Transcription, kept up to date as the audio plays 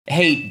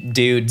Hey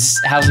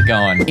dudes, how's it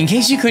going? In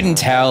case you couldn't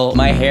tell,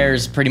 my hair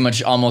is pretty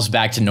much almost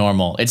back to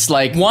normal. It's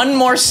like 1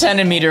 more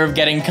centimeter of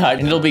getting cut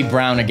and it'll be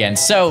brown again.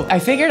 So I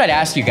figured I'd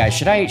ask you guys,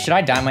 should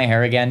I dye my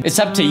hair again? It's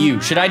up to you.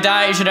 Should I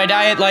dye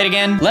it light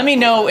again? Let me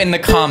know in the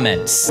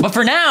comments. But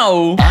for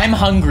now, I'm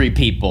hungry,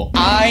 people.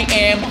 I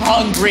am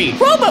hungry.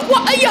 Robert,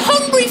 what are you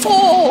hungry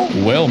for?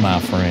 Well, my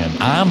friend,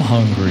 I'm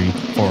hungry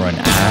for an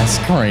ice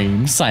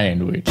cream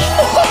sandwich.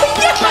 Oh,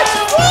 yes,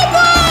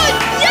 Robert!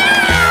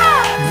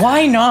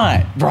 Why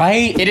not,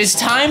 right? It is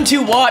time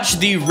to watch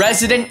the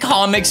resident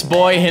comics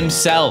boy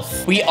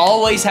himself. We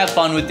always have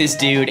fun with this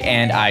dude,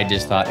 and I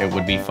just thought it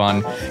would be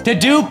fun to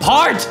do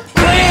part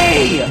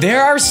 3!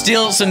 There are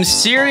still some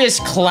serious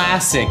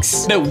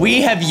classics that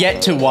we have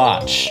yet to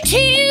watch.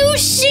 2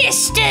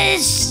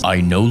 sisters! I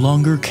no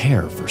longer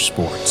care for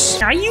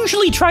sports. I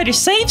usually try to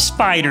save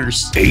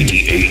spiders.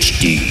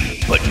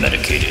 ADHD, but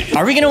medicated.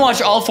 Are we gonna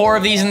watch all 4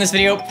 of these in this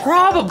video?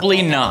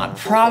 Probably not.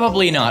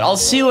 Probably not. I'll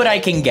see what I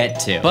can get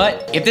to.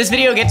 But if this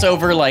video gets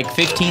over like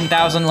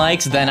 15,000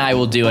 likes, then I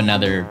will do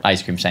another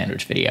ice cream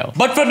sandwich video.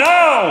 But for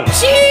now,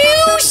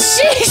 2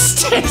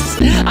 sisters!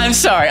 I'm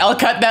sorry, I'll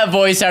cut that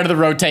voice out of the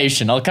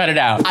rotation. I'll cut it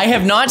out. I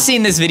have not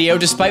seen this video,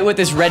 despite what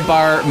this red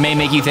bar may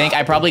make you think.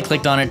 I probably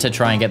clicked on it to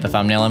try and get the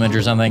thumbnail image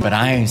or something, but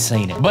I ain't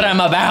seen it. But I'm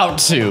about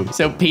to.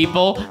 So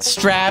people,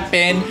 strap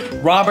in.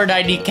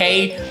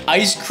 RobertIDK,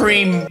 ice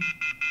cream,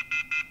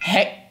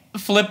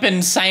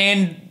 flippin'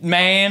 sand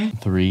man.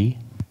 3,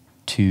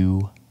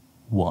 2,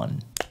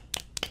 1.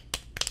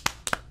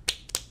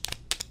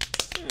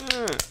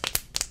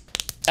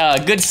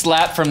 Good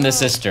slap from the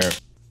sister.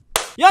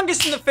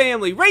 Youngest in the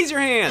family, raise your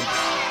hand.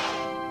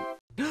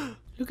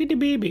 Look at the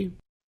baby.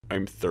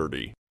 I'm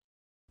 30.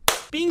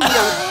 Being the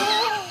youngest.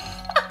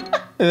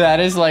 That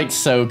is like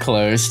so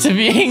close to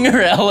being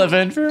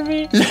relevant for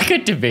me. Look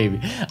at the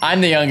baby.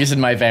 I'm the youngest in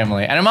my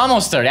family, and I'm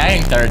almost 30. I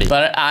ain't 30,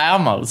 but I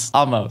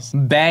almost.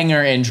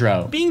 Banger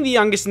intro. Being the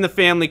youngest in the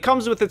family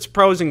comes with its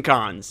pros and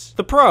cons.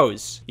 The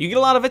pros: you get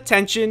a lot of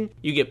attention,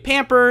 you get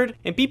pampered,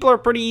 and people are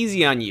pretty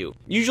easy on you.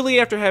 Usually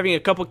after having a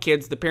couple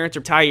kids, the parents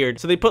are tired,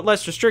 so they put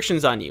less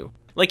restrictions on you.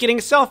 Like getting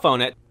a cell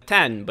phone at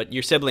 10, but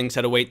your siblings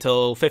had to wait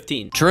till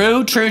 15.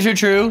 True.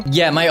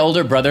 Yeah, my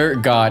older brother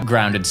got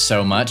grounded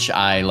so much,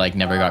 I like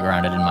never got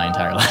grounded in my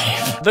entire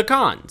life. The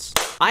cons.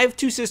 I have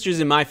 2 sisters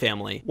in my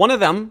family. One of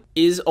them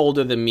is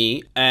older than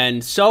me,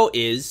 and so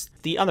is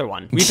the other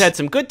one. We've had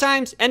some good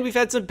times, and we've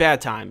had some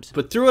bad times.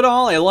 But through it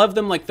all, I love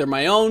them like they're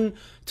my own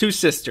 2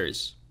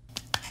 sisters.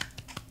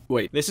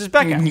 Wait, this is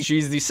Becca.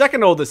 She's the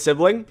second oldest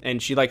sibling,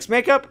 and she likes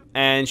makeup,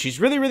 and she's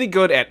really, really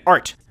good at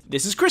art.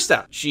 This is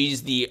Krista.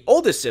 She's the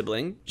oldest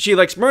sibling. She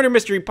likes murder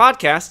mystery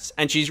podcasts,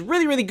 and she's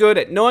really, really good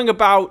at knowing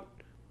about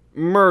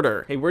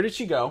murder. Hey, where did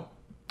she go?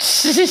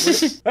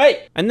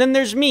 Hey! And then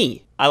there's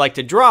me. I like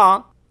to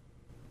draw.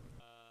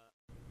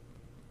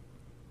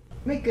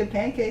 Make good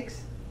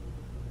pancakes.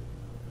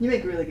 You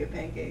make really good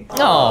pancakes.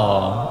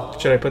 Aww.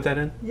 Should I put that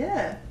in?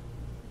 Yeah.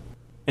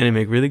 And I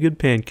make really good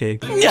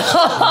pancakes.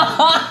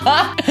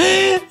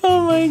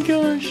 Oh my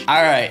gosh.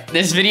 All right,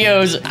 this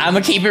video's, I'm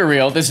gonna keep it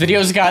real. This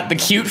video's got the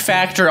cute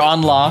factor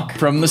on lock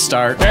from the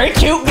start. Very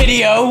cute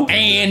video,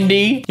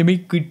 Andy. You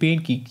make good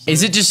pancakes.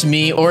 Is it just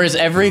me, or is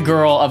every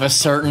girl of a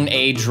certain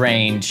age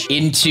range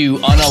into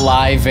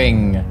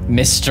unaliving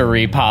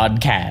mystery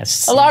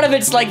podcasts? A lot of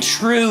it's like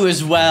true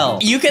as well.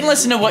 You can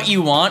listen to what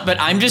you want, but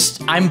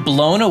I'm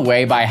blown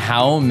away by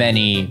how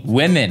many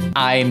women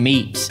I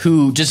meet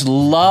who just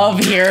love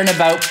hearing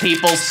about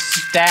people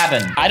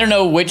stabbing. I don't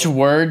know which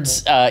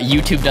words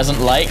YouTube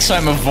doesn't like, so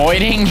I'm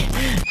avoiding.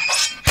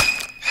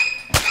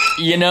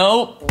 You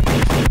know?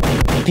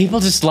 People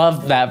just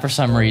love that for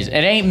some reason.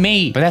 It ain't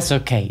me, but that's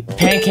okay.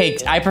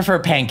 Pancakes, I prefer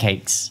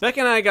pancakes. Becca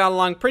and I got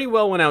along pretty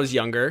well when I was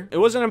younger. It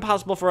wasn't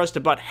impossible for us to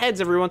butt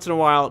heads every once in a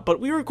while, but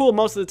we were cool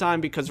most of the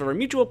time because of our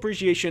mutual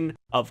appreciation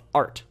of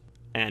art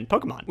and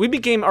Pokemon. We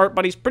became art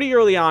buddies pretty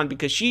early on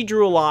because she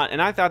drew a lot and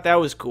I thought that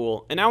was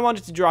cool, and I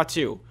wanted to draw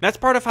too. That's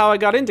part of how I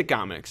got into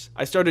comics.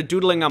 I started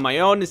doodling on my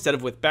own instead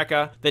of with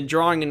Becca, then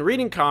drawing and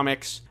reading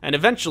comics, and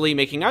eventually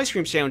making ice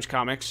cream sandwich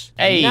comics.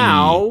 Hey. And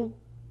now,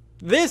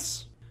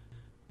 this.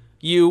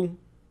 You,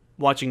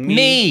 watching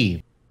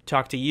me.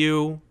 Talk to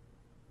you,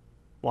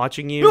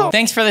 watching you.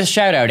 Thanks for the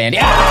shout out, Andy.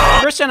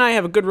 Chris and I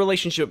have a good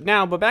relationship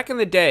now, but back in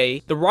the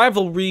day, the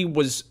rivalry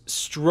was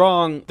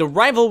strong. The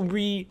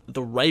rivalry was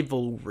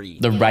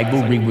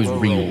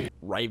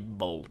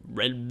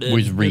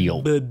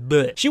real.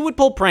 She would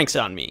pull pranks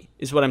on me,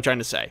 is what I'm trying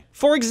to say.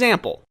 For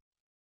example.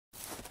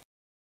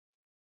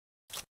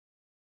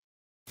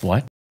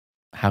 What?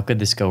 How could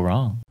this go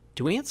wrong?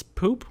 Do ants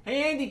poop?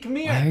 Hey Andy, come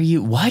here. Why are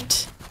you,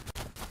 what?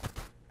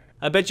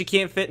 I bet you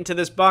can't fit into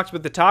this box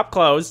with the top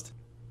closed.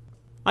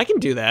 I can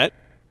do that.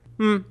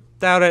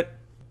 Doubt it.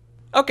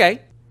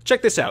 Okay,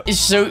 check this out.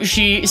 So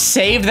she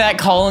saved that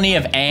colony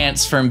of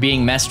ants from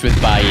being messed with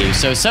by you.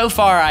 So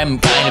far, I'm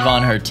kind of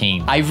on her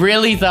team. I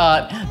really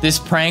thought this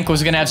prank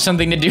was gonna have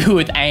something to do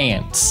with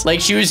ants.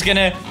 Like she was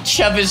gonna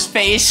shove his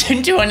face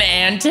into an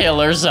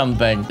anthill or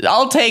something.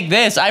 I'll take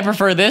this. I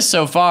prefer this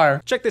so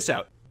far. Check this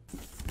out.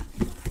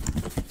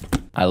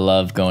 I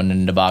love going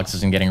into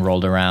boxes and getting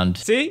rolled around.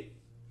 See?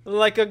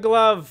 Like a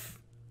glove.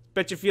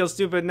 Bet you feel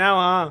stupid now,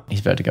 huh?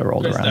 He's about to get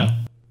rolled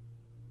around.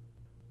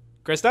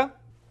 Krista?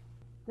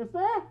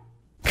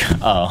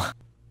 Oh.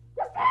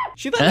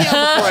 She let me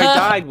out before I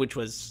died, which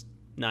was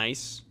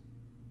nice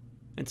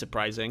and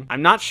surprising.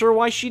 I'm not sure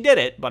why she did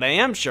it, but I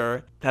am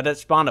sure that it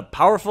spawned a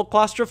powerful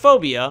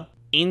claustrophobia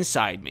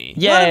inside me.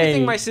 Yay. Not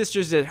everything my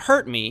sisters did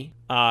hurt me.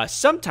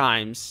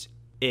 Sometimes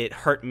it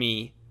hurt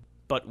me,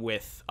 but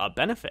with a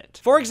benefit.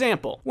 For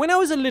example, when I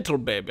was a little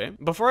baby,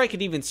 before I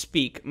could even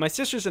speak, my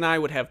sisters and I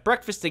would have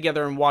breakfast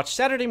together and watch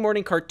Saturday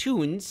morning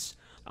cartoons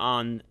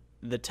on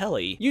the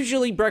telly.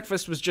 Usually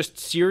breakfast was just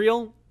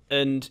cereal,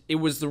 and it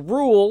was the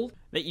rule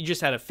that you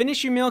just had to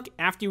finish your milk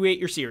after you ate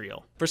your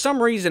cereal. For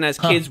some reason, as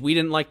kids, we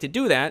didn't like to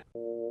do that.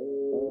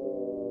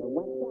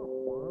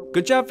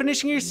 Good job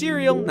finishing your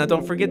cereal. Now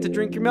don't forget to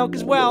drink your milk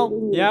as well.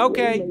 Yeah,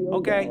 okay.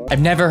 I've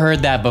never heard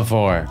that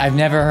before. I've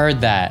never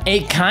heard that.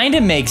 It kind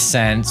of makes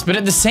sense, but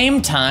at the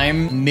same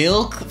time,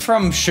 milk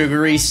from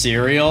sugary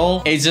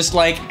cereal is just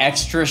like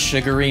extra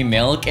sugary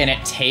milk, and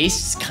it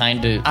tastes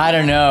kind of, I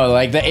don't know,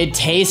 like it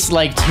tastes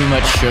like too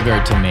much sugar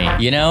to me,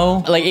 you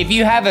know? Like if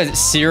you have a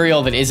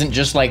cereal that isn't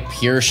just like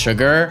pure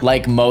sugar,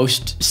 like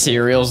most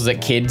cereals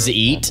that kids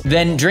eat,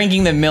 then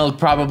drinking the milk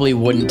probably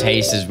wouldn't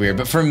taste as weird.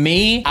 But for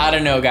me, I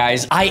don't know,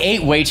 guys. I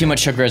ate way too much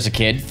sugar as a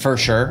kid, for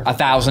sure,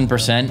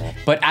 1000%.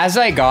 But as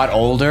I got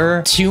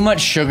older, too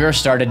much sugar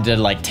started to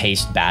like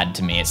taste bad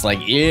to me. It's like,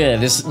 yeah,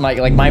 this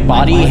like my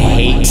body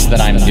hates that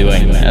I'm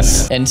doing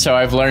this. And so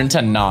I've learned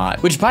to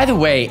not. Which, by the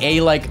way, a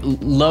like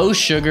low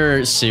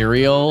sugar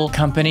cereal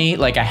company,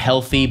 like a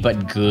healthy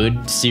but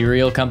good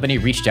cereal company,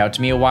 reached out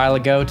to me a while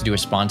ago to do a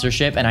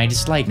sponsorship, and I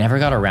just like never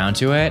got around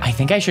to it. I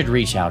think I should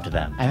reach out to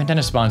them. I haven't done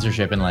a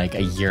sponsorship in like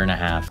a year and a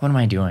half. What am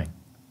I doing?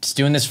 Just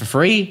doing this for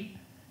free?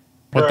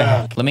 What the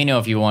heck? Let me know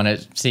if you want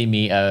to see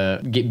me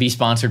be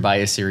sponsored by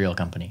a cereal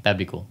company. That'd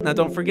be cool. Now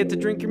don't forget to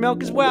drink your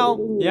milk as well.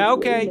 Yeah,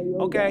 okay.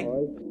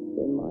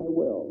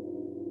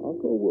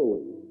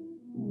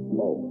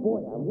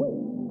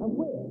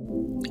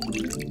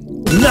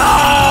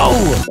 No!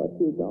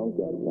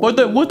 What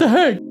the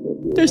heck?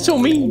 They're so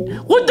mean.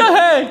 What the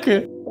heck?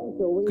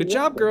 Good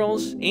job,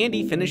 girls.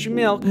 Andy, finish your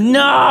milk.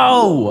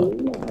 No!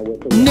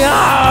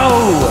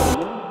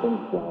 No!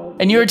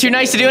 And you were too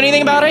nice to do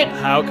anything about it?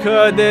 How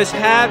could this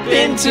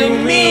happen to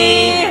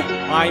me?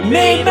 I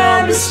made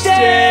my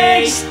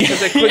mistakes.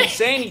 Because I couldn't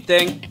say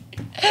anything.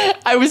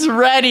 I was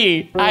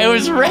ready.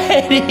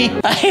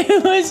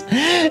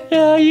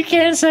 Oh, you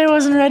can't say I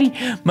wasn't ready.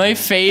 My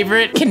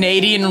favorite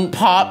Canadian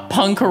pop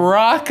punk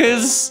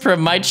rockers from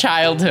my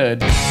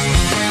childhood.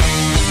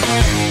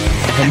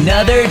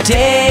 Another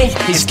day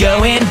is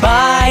going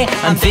by.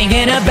 I'm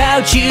thinking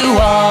about you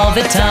all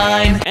the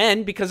time.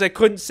 And because I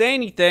couldn't say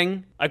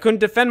anything, I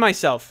couldn't defend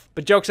myself.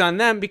 But joke's on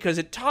them, because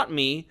it taught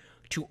me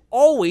to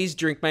always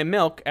drink my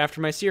milk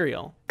after my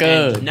cereal.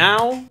 Good. And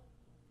now,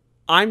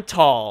 I'm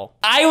tall.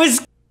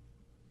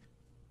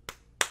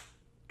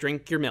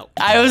 Drink your milk.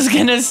 I was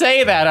gonna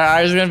say that.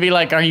 I was gonna be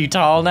like, are you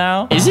tall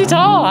now? Is he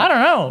tall? I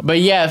don't know. But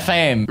yeah,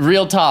 fam,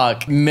 real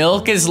talk.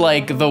 Milk is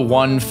like the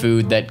one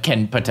food that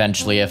can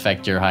potentially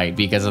affect your height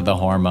because of the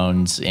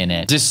hormones in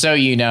it. Just so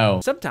you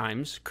know.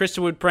 Sometimes,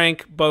 Krista would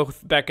prank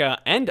both Becca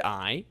and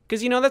I,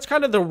 because, you know, that's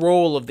kind of the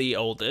role of the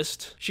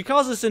oldest. She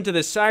calls us into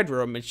this side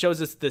room and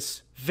shows us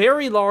this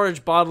very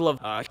large bottle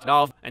of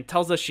and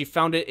tells us she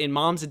found it in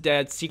Mom's and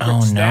Dad's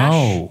secret stash.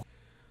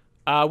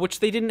 No. Which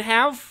they didn't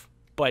have,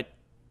 but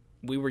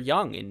we were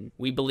young and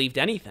we believed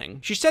anything.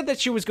 She said that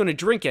she was going to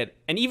drink it,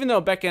 and even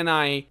though Becca and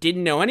I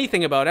didn't know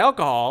anything about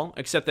alcohol,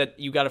 except that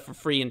you got it for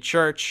free in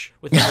church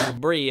with the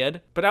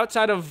bread, but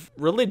outside of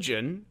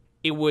religion,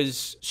 it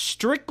was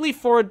strictly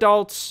for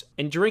adults,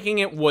 and drinking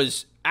it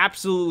was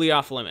absolutely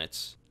off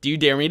limits. Do you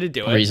dare me to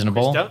do it?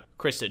 Reasonable.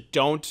 Krista,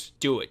 don't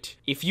do it.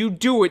 If you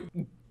do it...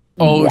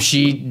 Oh,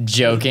 she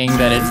joking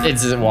that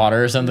it's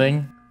water or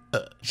something?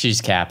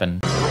 She's capping.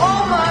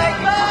 Oh my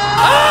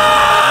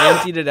god! I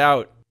emptied it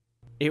out.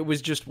 It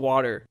was just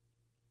water.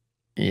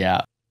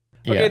 Yeah.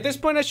 Okay, at this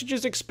point, I should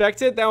just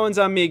expect it. That one's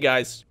on me,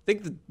 guys. I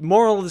think the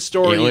moral of the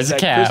story is that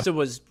Krista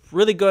was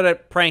really good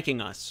at pranking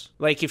us.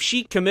 Like, if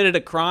she committed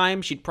a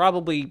crime, she'd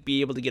probably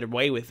be able to get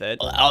away with it.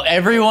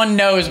 Everyone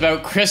knows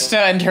about Krista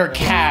and her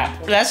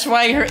cap. That's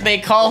why they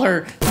call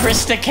her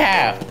Krista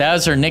Cap. That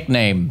was her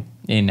nickname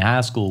in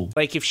high school.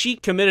 Like, if she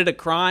committed a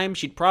crime,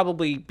 she'd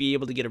probably be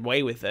able to get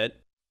away with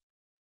it.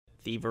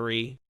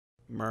 Thievery.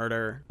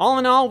 Murder. All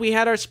in all, we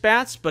had our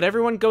spats, but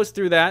everyone goes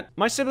through that.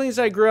 My siblings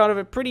and I grew out of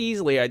it pretty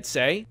easily, I'd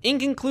say. In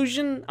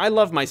conclusion, I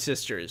love my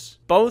sisters.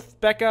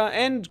 Both Becca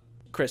and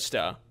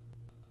Krista.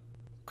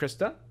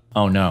 Krista?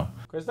 Oh no.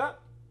 Krista?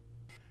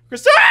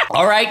 Krista!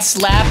 All right,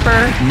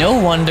 Slapper. No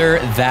wonder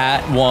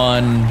that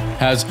one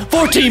has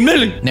 14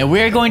 million. Now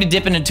we're going to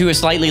dip into a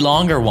slightly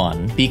longer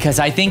one because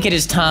I think it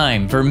is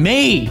time for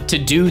me to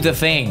do the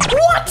thing.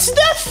 What's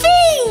the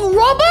thing,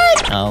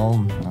 Robert?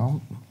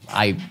 Oh,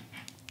 I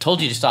told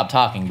you to stop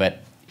talking,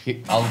 but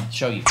here, I'll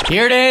show you.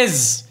 Here it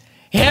is.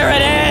 Here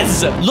it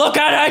is! Look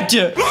at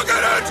it! Look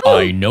at it!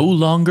 I no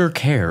longer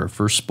care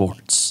for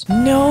sports.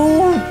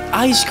 No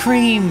ice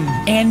cream,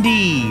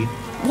 Andy.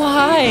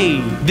 Why?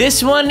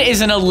 This one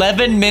is an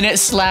 11-minute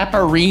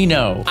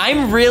slap-arino.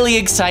 I'm really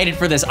excited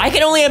for this. I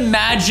can only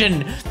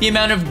imagine the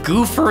amount of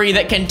goofery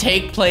that can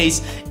take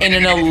place in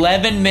an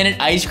 11-minute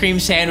ice cream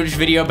sandwich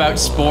video about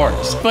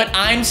sports. But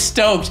I'm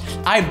stoked.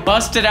 I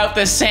busted out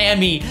the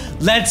Sammy.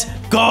 Let's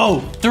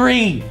go.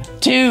 3,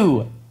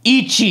 2,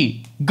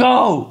 Ichi,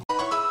 go.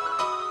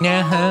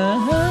 Yeah,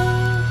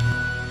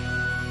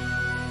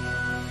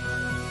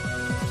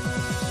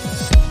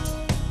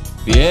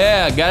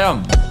 got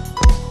him.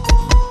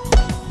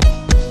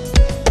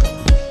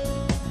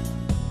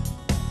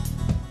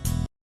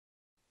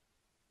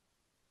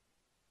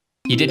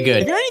 You did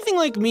good. If you're anything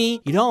like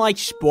me, you don't like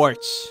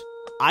sports.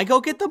 I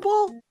go get the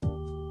ball.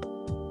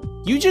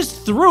 You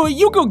just threw it,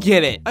 you go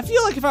get it. I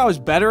feel like if I was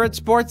better at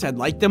sports, I'd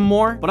like them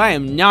more, but I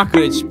am not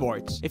good at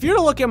sports. If you're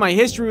to look at my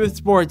history with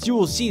sports, you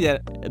will see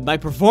that my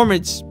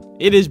performance,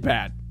 it is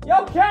bad.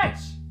 Yo, catch!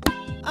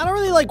 I don't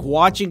really like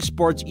watching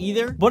sports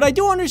either, but I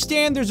do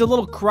understand there's a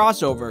little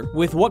crossover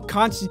with what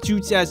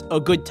constitutes as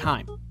a good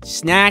time.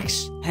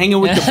 Snacks,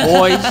 hanging with the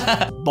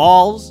boys,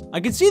 balls.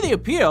 I can see the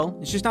appeal,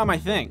 it's just not my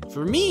thing.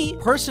 For me,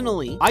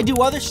 personally, I do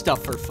other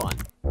stuff for fun.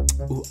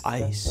 Ooh,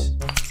 ice.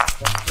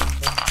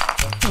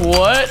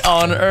 What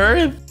on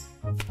earth?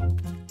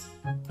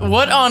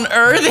 What on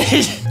earth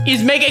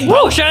is making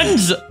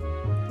potions?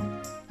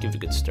 Give it a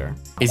good stir.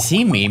 Is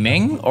he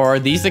memeing, or are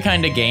these the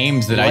kind of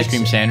games that ice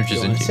cream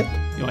sandwiches into?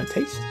 You want to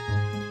taste?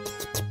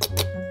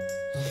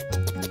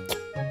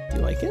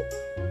 You like it?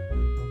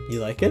 You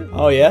like it?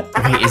 Oh yeah.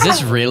 Wait, is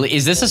this really?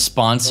 Is this a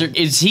sponsor?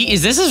 Is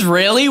this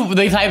really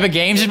the type of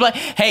games? Like,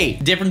 hey,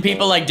 different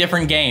people like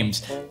different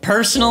games.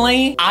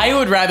 Personally, I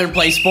would rather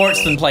play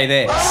sports than play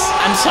this.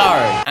 I'm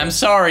sorry. I'm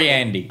sorry,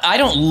 Andy. I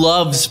don't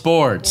love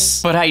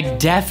sports, but I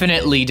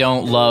definitely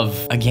don't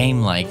love a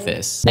game like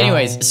this.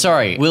 Anyways,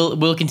 sorry.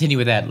 We'll continue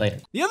with that later.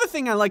 The other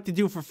thing I like to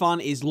do for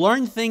fun is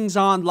learn things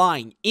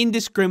online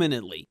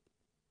indiscriminately.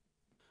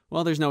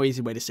 Well, there's no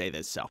easy way to say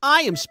this, so.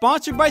 I am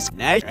sponsored by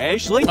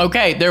Ashley.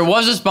 Okay, there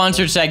was a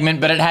sponsored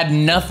segment, but it had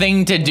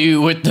nothing to do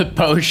with the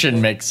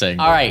potion mixing.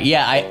 All right,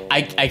 yeah,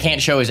 I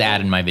can't show his ad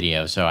in my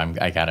video, so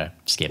I gotta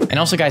skip. And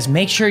also, guys,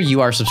 make sure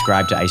you are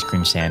subscribed to Ice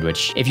Cream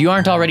Sandwich. If you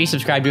aren't already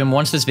subscribed to him,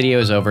 once this video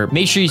is over,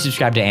 make sure you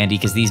subscribe to Andy,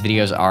 because these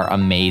videos are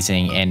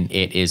amazing, and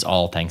it is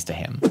all thanks to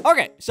him.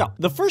 Okay, so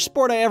the first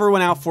sport I ever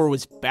went out for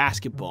was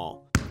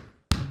basketball.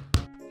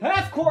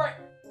 Half court.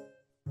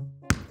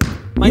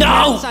 My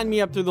dad signed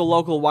me up through the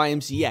local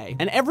YMCA,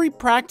 and every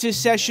practice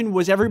session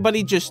was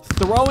everybody just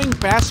throwing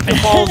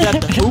basketballs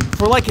at the hoop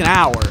for like an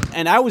hour,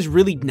 and I was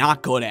really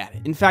not good at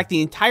it. In fact, the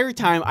entire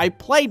time I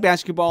played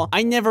basketball,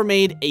 I never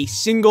made a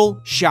single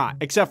shot,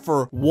 except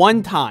for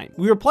one time.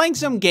 We were playing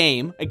some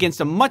game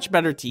against a much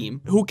better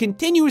team who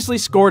continuously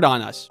scored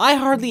on us. I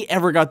hardly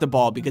ever got the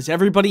ball because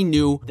everybody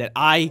knew that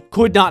I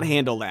could not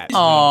handle that.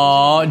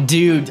 Aw,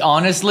 dude,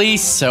 honestly,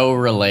 so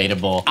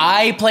relatable.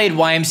 I played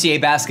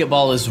YMCA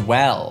basketball as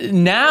well.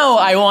 Now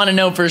I want to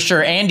know for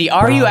sure, Andy,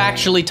 are you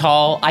actually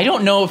tall? I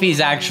don't know if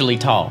he's actually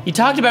tall. He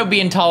talked about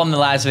being tall in the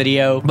last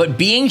video, but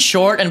being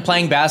short and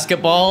playing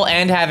basketball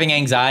and having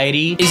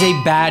anxiety is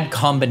a bad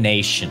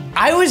combination.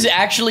 I was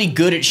actually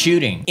good at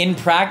shooting. In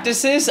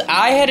practices,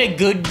 I had a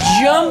good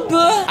jump.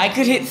 I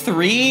could hit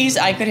threes,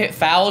 I could hit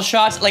foul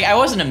shots. Like, I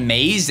wasn't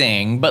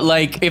amazing, but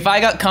like, if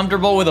I got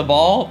comfortable with a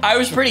ball, I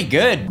was pretty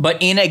good. But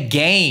in a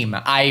game,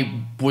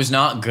 I was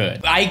not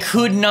good. I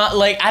could not,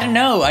 like, I don't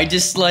know. I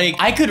just, like,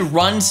 I could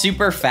run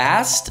super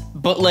fast,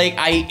 but like,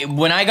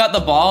 when I got the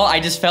ball, I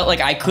just felt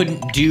like I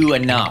couldn't do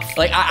enough.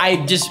 Like,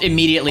 I just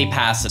immediately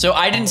passed it. So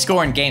I didn't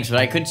score in games, but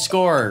I could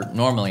score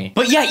normally.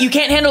 But yeah, you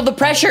can't handle the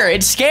pressure.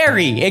 It's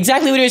scary.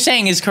 Exactly what he was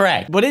saying is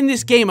correct. But in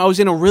this game, I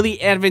was in a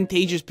really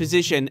advantageous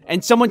position,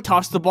 and someone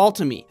tossed the ball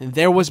to me, and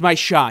there was my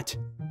shot,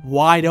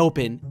 wide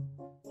open.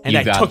 And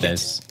I took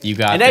it. You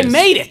got and this. I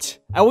made it.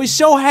 I was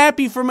so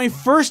happy for my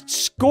first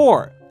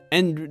score.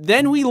 And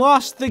then we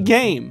lost the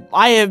game.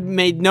 I have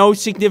made no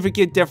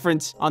significant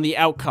difference on the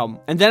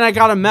outcome. And then I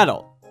got a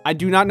medal. I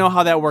do not know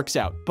how that works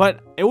out, but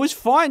it was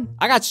fun.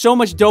 I got so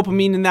much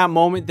dopamine in that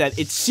moment that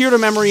it seared a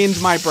memory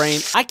into my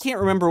brain. I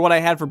can't remember what I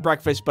had for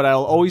breakfast, but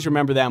I'll always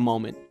remember that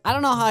moment. I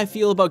don't know how I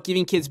feel about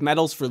giving kids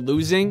medals for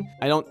losing.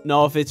 I don't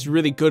know if it's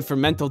really good for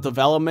mental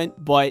development,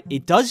 but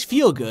it does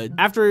feel good.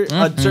 After a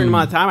certain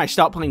amount of time, I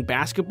stopped playing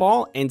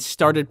basketball and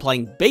started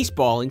playing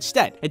baseball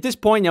instead. At this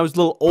point, I was a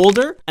little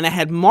older and I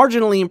had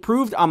marginally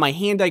improved on my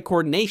hand-eye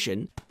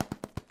coordination.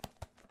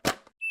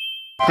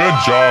 Good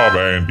job,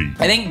 Andy.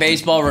 I think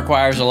baseball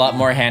requires a lot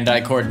more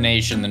hand-eye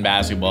coordination than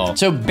basketball.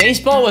 So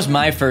baseball was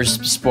my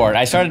first sport.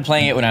 I started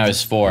playing it when I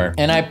was 4.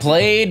 And I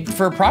played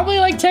for probably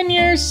like 10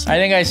 years. I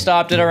think I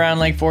stopped at around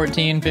like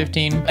 14,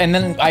 15. And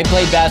then I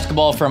played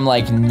basketball from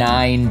like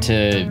 9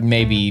 to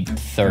maybe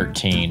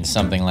 13,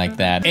 something like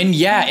that. And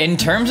yeah, in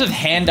terms of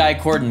hand-eye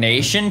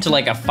coordination to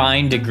like a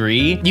fine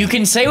degree, you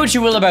can say what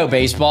you will about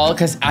baseball,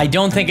 because I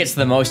don't think it's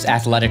the most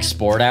athletic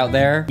sport out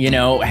there. You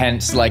know,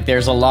 hence like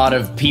there's a lot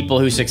of people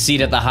who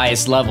succeed at the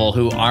highest level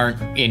who aren't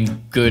in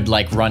good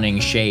like running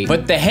shape.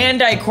 But the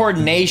hand-eye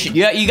coordination,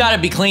 you gotta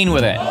be clean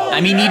with it.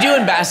 I mean, you do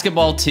in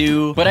basketball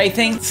too, but I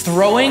think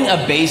throwing a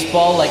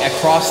baseball like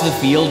across the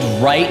field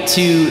right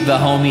to the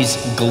homie's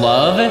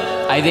glove,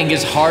 I think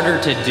is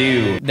harder to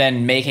do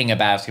than making a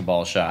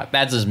basketball shot.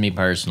 That's just me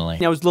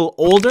personally. I was a little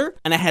older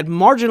and I had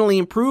marginally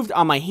improved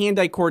on my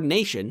hand-eye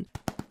coordination,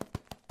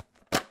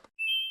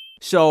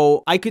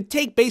 so I could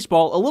take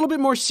baseball a little bit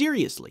more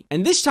seriously.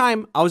 And this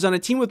time, I was on a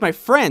team with my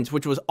friends,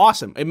 which was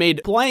awesome. It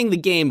made playing the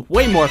game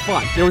way more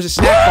fun. There was a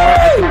snack bar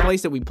at the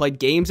place that we played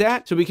games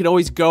at, so we could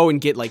always go and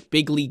get like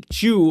Big League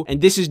Chew, and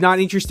this is not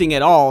interesting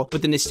at all,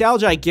 but the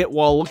nostalgia I get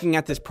while looking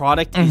at this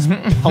product is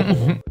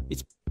palpable.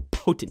 It's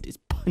potent, it's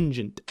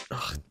pungent.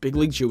 Ugh, Big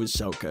League Chew is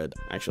so good.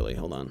 Actually,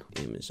 hold on,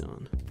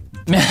 Amazon.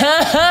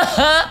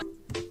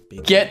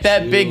 Get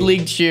that Big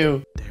League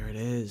Chew. There it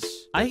is.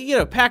 I can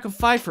get a pack of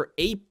 5 for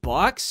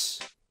 $8.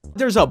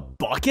 There's a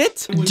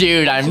bucket?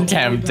 Dude, I'm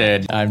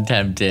tempted. I'm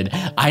tempted.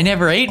 I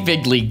never ate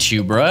Big League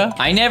Chew, bruh.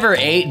 I never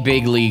ate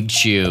Big League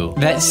Chew.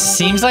 That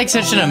seems like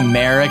such an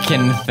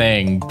American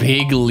thing.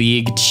 Big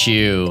League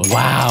Chew.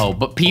 Wow,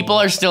 but people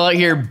are still out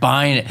here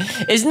buying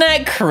it. Isn't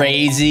that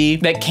crazy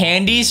that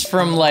candies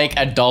from like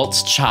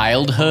adults'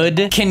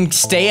 childhood can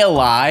stay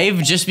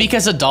alive just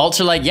because adults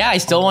are like, yeah, I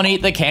still want to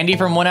eat the candy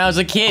from when I was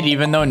a kid,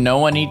 even though no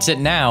one eats it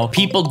now.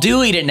 People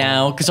do eat it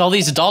now because all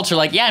these adults are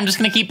like, yeah, I'm just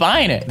gonna keep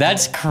buying it.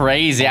 That's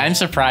crazy. I'm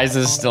surprised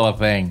this is still a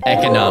thing.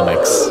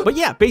 Economics. But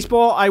yeah,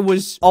 baseball, I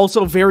was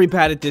also very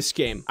bad at this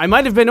game. I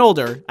might have been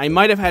older. I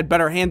might have had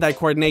better hand-eye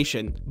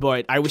coordination,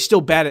 but I was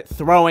still bad at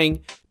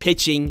throwing,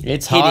 pitching,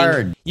 It's hitting.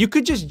 hard. You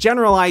could just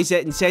generalize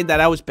it and say that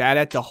I was bad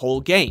at the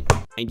whole game,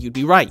 and you'd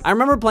be right. I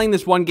remember playing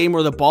this one game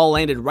where the ball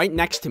landed right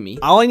next to me.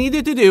 All I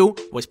needed to do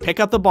was pick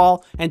up the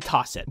ball and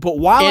toss it. But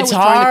while I was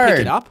trying to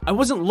pick it up, I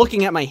wasn't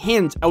looking at my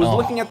hands. I was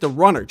looking at the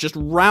runner, just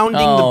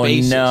rounding the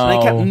bases. No. And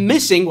I kept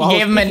missing while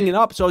I was picking it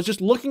up. So I was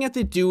just looking at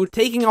the dude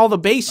taking all the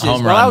bases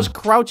Home while I run. was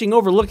crouching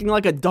over looking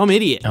like a dumb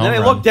idiot. And then I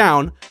Home run. looked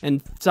down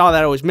and saw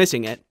that I was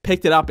missing it,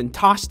 picked it up and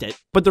tossed it.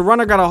 But the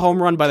runner got a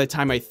home run by the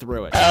time I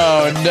threw it.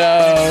 Oh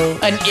no.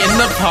 An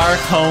in-the-park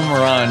home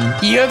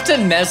run. You have to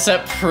mess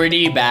up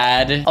pretty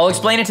bad. I'll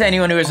explain it to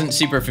anyone who isn't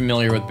super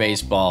familiar with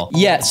baseball.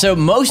 Yeah, so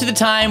most of the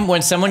time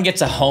when someone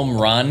gets a home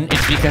run,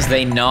 it's because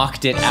they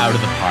knocked it out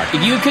of the park.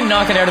 If you can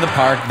knock it out of the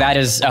park, that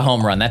is a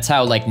home run. That's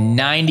how like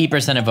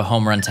 90% of a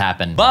home runs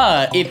happen.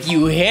 But if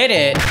you hit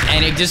it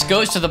and it just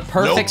goes to the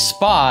perfect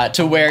spot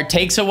to where it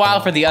takes a while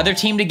for the other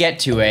team to get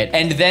to it,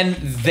 and then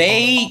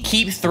they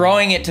keep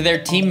throwing it to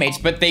their teammates,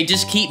 but they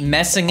just keep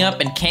messing up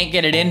and can't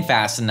get it in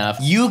fast enough,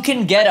 you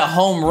can get a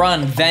home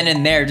run then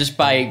and there just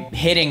by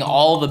hitting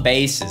all the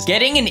bases.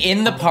 Getting an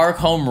in-the-park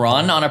home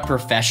run on a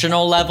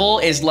professional level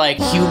is like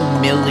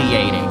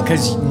humiliating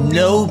because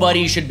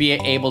nobody should be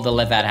able to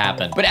let that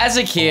happen. But as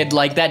a kid,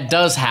 like that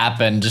does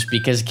happen just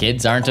because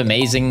kids aren't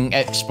amazing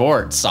at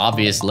sports,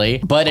 obviously.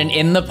 But an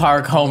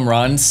in-the-park home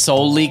run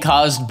solely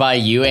caused by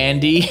you,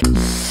 Andy?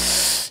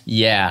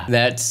 Yeah,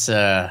 that's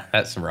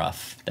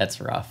rough.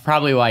 That's rough.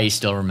 Probably why you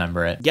still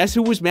remember it. Guess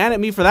who was mad at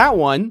me for that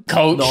one?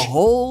 Coach. The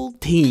whole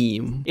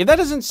team. If that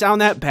doesn't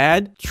sound that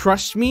bad,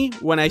 trust me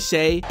when I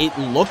say it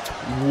looked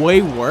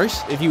way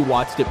worse if you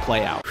watched it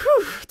play out.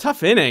 Whew,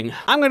 tough inning.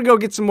 I'm gonna go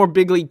get some more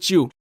Big League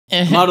Chew.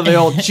 I'm out of the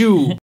old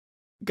chew.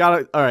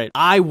 All right.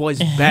 I was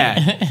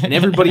bad, and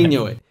everybody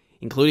knew it,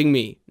 including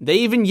me. They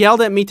even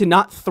yelled at me to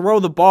not throw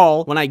the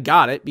ball when I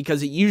got it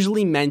because it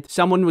usually meant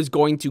someone was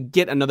going to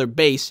get another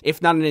base,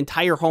 if not an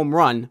entire home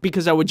run,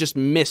 because I would just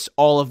miss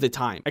all of the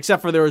time.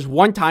 Except for there was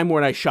one time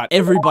when I shut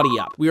everybody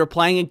up. We were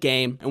playing a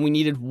game and we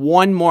needed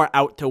one more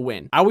out to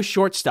win. I was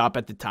shortstop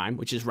at the time,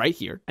 which is right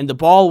here, and the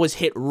ball was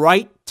hit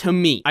right to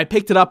me. I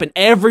picked it up and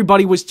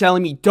everybody was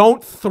telling me,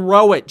 don't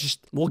throw it,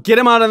 just we'll get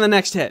him out on the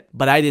next hit.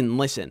 But I didn't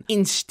listen.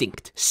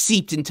 Instinct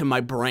seeped into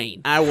my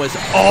brain. I was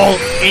all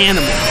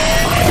animal.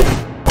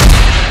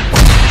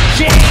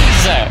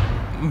 Jeez!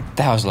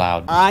 That was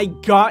loud. I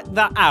got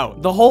the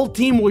out. The whole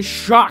team was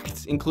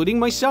shocked, including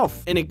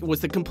myself. And it was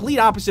the complete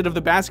opposite of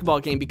the basketball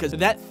game because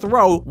that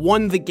throw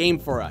won the game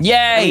for us. Yay!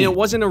 I mean, it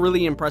wasn't a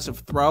really impressive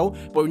throw,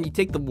 but when you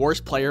take the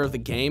worst player of the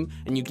game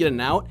and you get an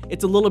out,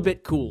 it's a little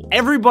bit cool.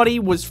 Everybody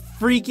was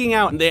freaking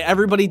out, and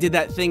everybody did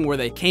that thing where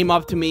they came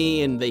up to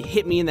me and they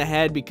hit me in the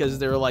head because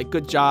they were like,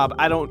 good job.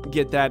 I don't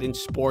get that in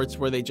sports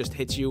where they just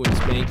hit you and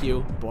spank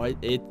you, but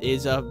it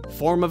is a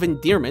form of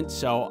endearment,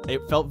 so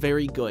it felt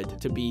very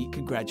good to be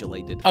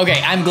congratulated. disappointed.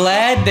 Okay, I'm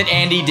glad that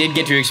Andy did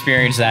get to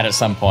experience that at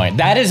some point.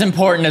 That is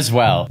important as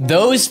well.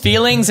 Those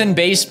feelings in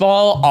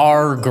baseball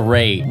are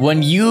great.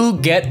 When you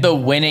get the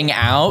winning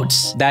out,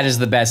 that is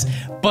the best.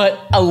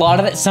 But a lot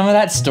of that, some of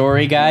that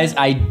story, guys,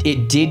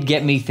 it did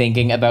get me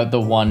thinking about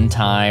the one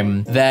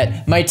time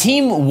that my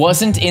team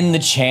wasn't in the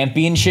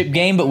championship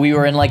game, but we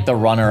were in like the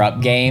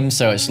runner-up game.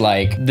 So it's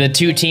like the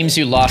two teams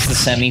who lost the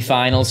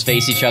semifinals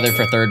face each other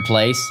for third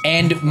place.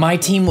 And my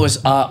team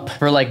was up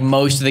for like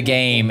most of the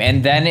game.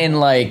 And then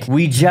in like,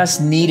 we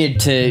just needed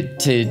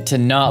to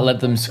not let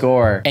them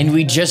score. And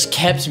we just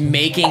kept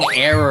making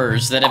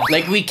errors that have,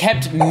 like, we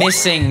kept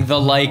missing the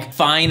like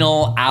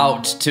final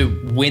out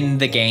to win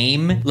the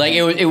game. Like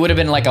it would have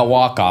been like a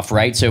walk-off,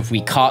 right? So if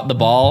we caught the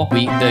ball,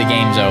 the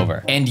game's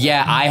over. And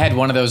yeah, I had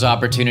one of those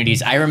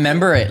opportunities. I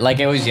remember it like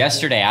it was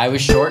yesterday. I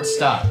was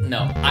shortstop.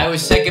 No, I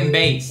was second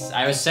base.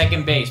 I was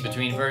second base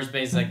between first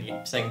base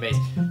and second base.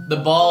 The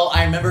ball,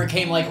 I remember it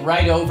came like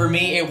right over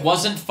me. It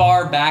wasn't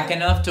far back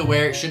enough to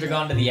where it should have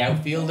gone to the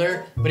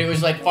outfielder, but it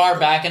was like far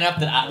back enough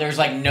that there was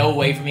like no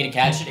way for me to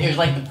catch it. It was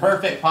like the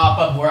perfect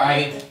pop-up where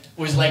I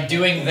was like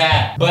doing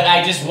that, but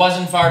I just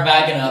wasn't far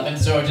back enough, and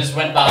so it just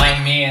went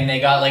behind me, and they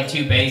got like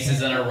 2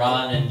 bases and a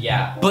run, and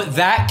yeah. But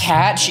that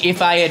catch,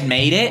 if I had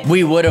made it,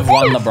 we would have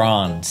won the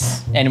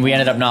bronze, and we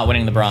ended up not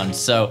winning the bronze,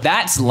 so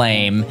that's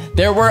lame.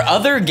 There were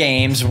other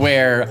games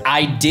where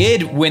I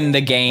did win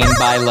the game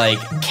by like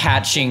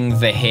catching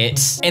the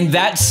hits, and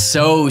that's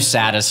so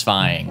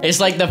satisfying.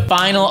 It's like the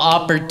final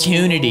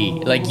opportunity.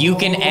 Like you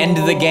can end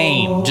the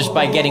game just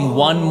by getting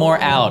one more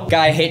out.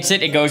 Guy hits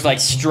it, it goes like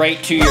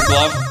straight to your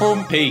glove,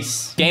 boom, peace.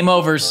 Game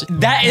overs.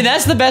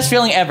 That's the best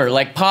feeling ever.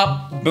 Like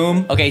pop,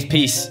 boom, okay,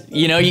 peace.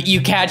 You know,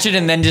 you catch it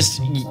and then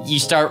just you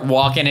start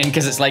walking in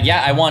because it's like,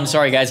 yeah, I won,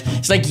 sorry guys.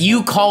 It's like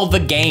you call the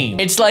game.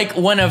 It's like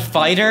when a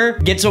fighter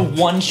gets a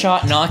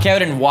one-shot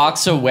knockout and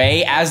walks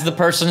away as the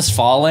person's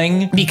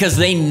falling because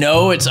they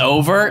know it's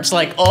over. It's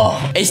like,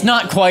 oh, it's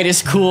not quite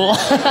as cool.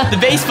 The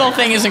baseball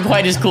thing isn't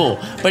quite as cool,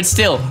 but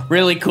still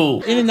really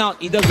cool. In and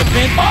out, he does the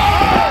pin.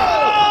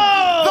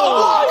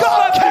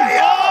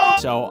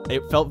 So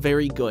it felt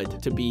very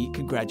good to be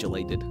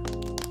congratulated.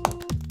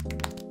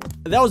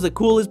 That was the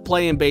coolest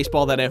play in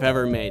baseball that I've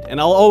ever made, and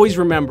I'll always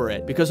remember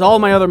it because all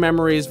my other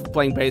memories of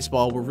playing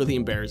baseball were really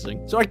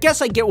embarrassing. So I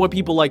guess I get why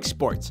people like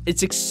sports.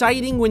 It's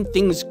exciting when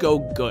things go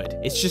good.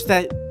 It's just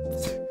that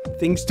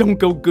things don't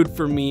go good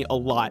for me a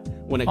lot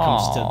when it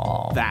comes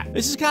to that.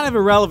 This is kind of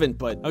irrelevant,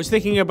 but I was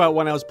thinking about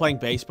when I was playing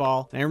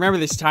baseball, and I remember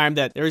this time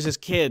that there was this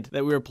kid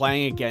that we were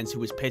playing against who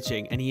was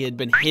pitching, and he had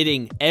been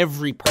hitting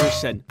every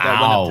person that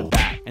went up to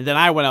bat. And then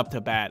I went up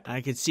to bat, and I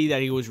could see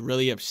that he was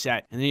really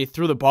upset. And then he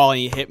threw the ball and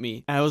he hit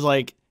me. And I was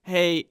like,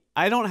 hey,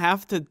 I don't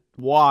have to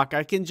walk.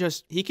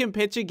 He can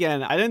pitch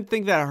again. I didn't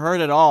think that hurt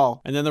at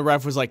all. And then the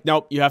ref was like,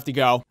 nope, you have to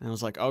go. And I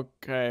was like,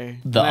 okay.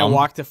 Then I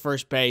walked to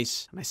first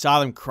base and I saw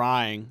them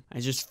crying.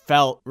 I just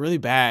felt really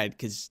bad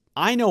because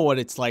I know what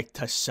it's like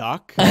to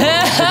suck. I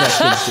hope that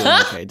kid's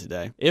doing okay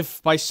today.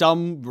 If by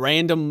some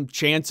random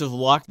chance of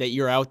luck that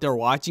you're out there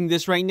watching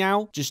this right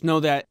now, just know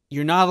that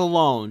you're not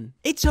alone.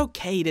 It's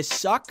okay to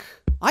suck.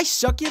 I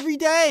suck every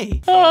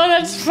day. Oh,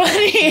 that's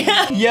funny.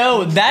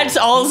 Yo, that's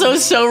also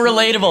so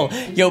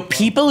relatable. Yo,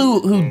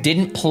 people who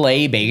didn't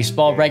play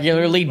baseball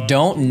regularly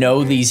don't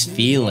know these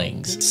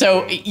feelings.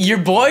 So your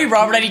boy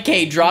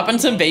RobertIDK dropping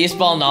some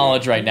baseball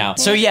knowledge right now.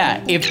 So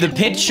yeah, if the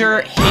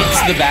pitcher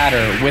hits the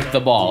batter with the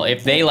ball,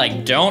 if they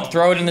like don't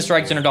throw it in the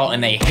strike zone at all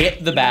and they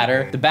hit the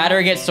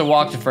batter gets to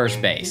walk to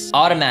first base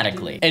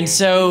automatically. And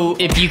so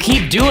if you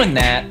keep doing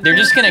that, they're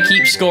just gonna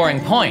keep scoring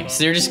points.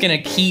 They're just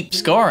gonna keep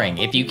scoring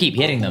if you keep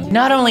hitting them.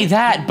 Not only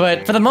that,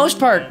 but for the most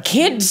part,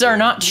 kids are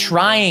not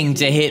trying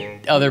to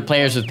hit other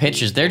players with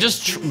pitches. They're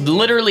just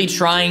literally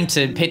trying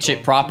to pitch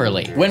it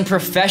properly. When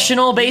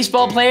professional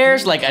baseball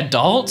players, like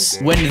adults,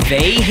 when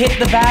they hit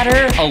the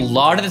batter, a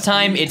lot of the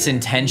time it's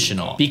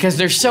intentional because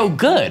they're so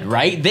good,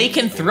 right? They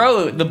can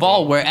throw the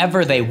ball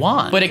wherever they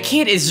want, but a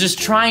kid is just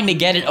trying to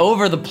get it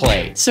over the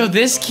plate. So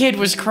this kid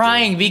was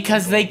crying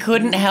because they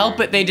couldn't help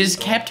it. They just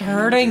kept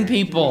hurting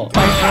people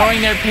by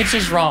throwing their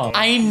pitches wrong.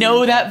 I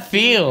know that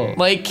feel.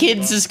 Like,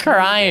 kids is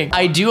crying.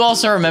 I do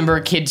also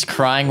remember kids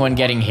crying when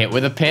getting hit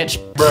with a pitch.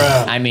 Bruh.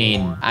 I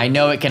mean, I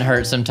know it can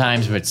hurt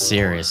sometimes, but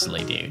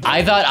seriously, dude.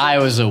 I thought I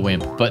was a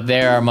wimp, but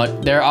there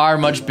are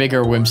much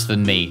bigger wimps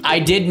than me. I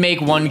did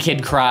make one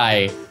kid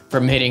cry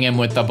from hitting him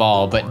with the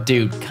ball, but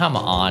dude, come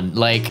on.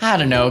 Like, I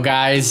don't know,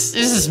 guys.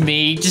 This is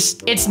me.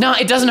 Just, it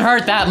doesn't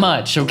hurt that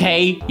much,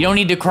 okay? You don't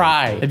need to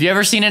cry. Have you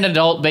ever seen an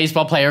adult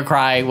baseball player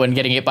cry when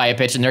getting hit by a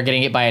pitch and they're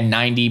getting hit by a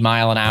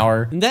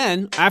 90-mile-an-hour? And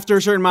then, after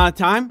a certain amount of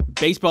time,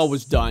 baseball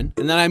was done,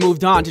 and then I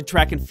moved on to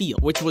track and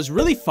field, which was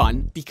really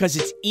fun because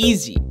it's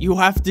easy. You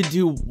have to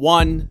do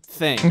one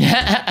thing.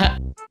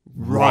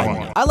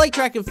 Run. I like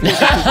track and field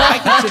because I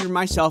considered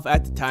myself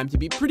at the time to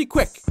be pretty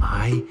quick.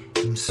 I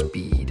am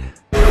speed.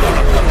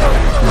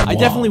 I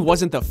definitely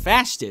wasn't the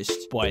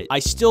fastest, but I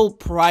still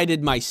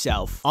prided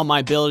myself on my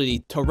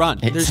ability to run.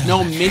 There's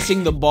no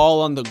missing the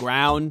ball on the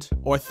ground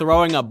or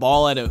throwing a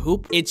ball at a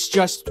hoop. It's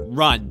just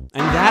run.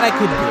 And that I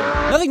could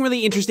do. Nothing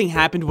really interesting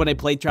happened when I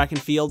played track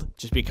and field,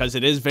 just because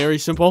it is very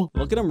simple.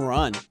 Look at him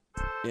run.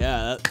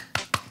 Yeah,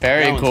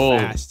 Very cool.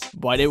 Fast.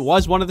 But it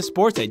was one of the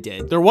sports I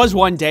did. There was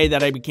one day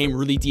that I became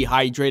really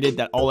dehydrated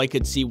that all I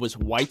could see was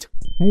white.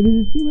 Hey, does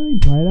it seem really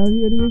bright out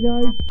here to you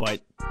guys?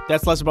 But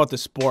that's less about the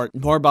sport,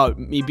 more about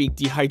me being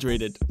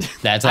dehydrated.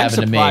 That's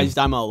happened to me. I'm surprised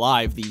I'm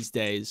alive these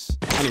days.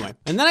 Anyway,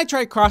 and then I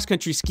tried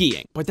cross-country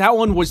skiing, but that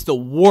one was the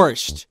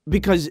worst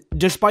because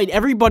despite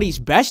everybody's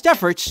best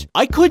efforts,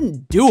 I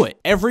couldn't do it.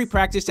 Every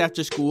practice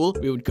after school,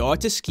 we would go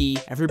out to ski,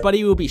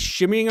 everybody would be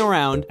shimmying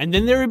around, and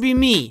then there would be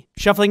me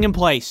shuffling in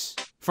place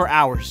for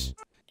hours.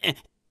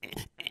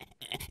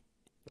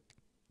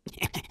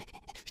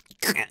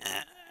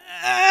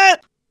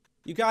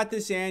 You got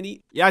this,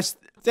 Andy. Yes,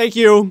 thank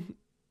you.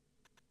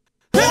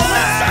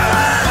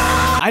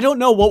 I don't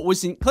know what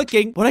wasn't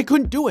clicking, but I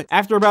couldn't do it.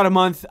 After about a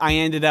month, I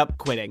ended up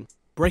quitting.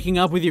 Breaking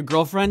up with your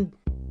girlfriend?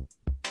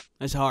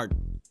 That's hard.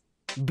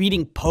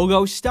 Beating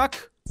pogo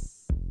stuck?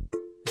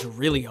 It's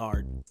really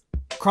hard.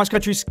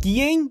 Cross-country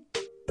skiing?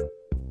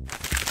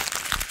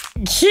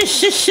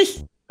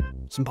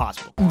 It's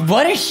impossible.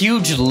 What a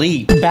huge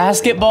leap.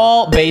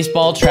 Basketball,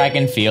 baseball, track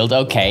and field.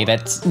 Okay,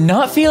 that's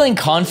not feeling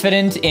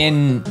confident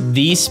in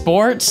these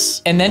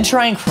sports and then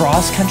trying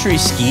cross-country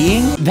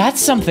skiing. That's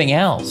something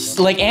else.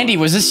 Like, Andy,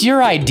 was this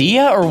your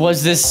idea or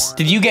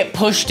did you get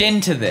pushed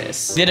into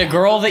this? Did a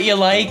girl that you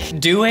like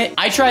do it?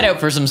 I tried out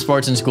for some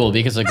sports in school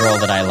because a girl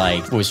that I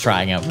liked was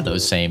trying out for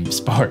those same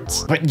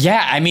sports. But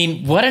yeah, I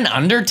mean, what an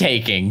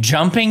undertaking.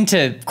 Jumping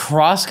to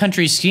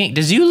cross-country skiing.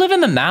 Does you live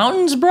in the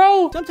mountains,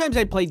 bro? Sometimes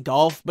I play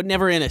golf, but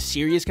never in a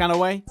serious kind of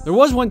way. There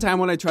was one time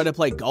when I tried to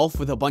play golf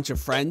with a bunch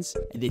of friends,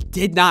 and it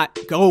did not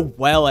go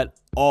well at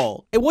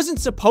all. It wasn't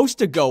supposed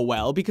to go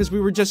well because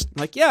we were just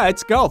like, yeah,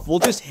 it's golf. We'll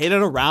just hit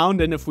it around,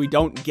 and if we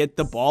don't get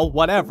the ball,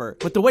 whatever.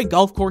 But the way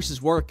golf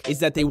courses work is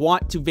that they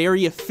want to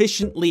very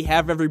efficiently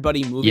have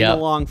everybody moving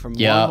along from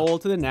one hole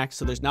to the next,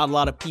 so there's not a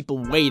lot of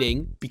people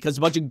waiting because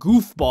a bunch of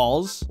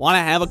goofballs want to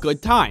have a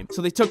good time.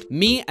 So they took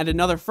me and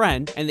another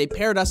friend, and they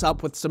paired us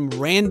up with some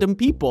random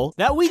people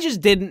that we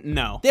just didn't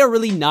know. They were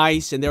really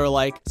nice, and they were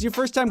like, it's your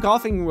first time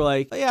golfing? And we're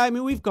like, yeah, I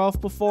mean, we've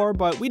golfed before,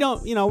 but we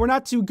don't, we're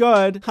not too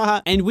good.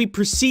 And we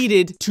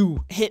proceeded to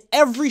hit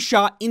every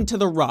shot into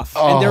the rough.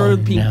 And they were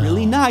being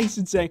really nice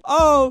and saying,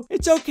 oh,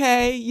 it's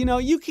okay.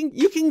 You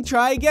can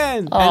try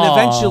again. And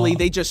eventually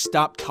they just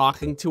stopped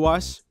talking to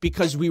us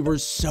because we were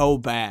so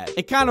bad.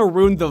 It kind of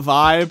ruined the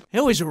vibe.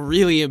 It was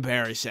really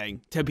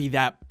embarrassing to be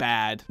that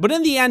bad. But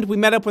in the end, we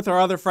met up with our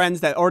other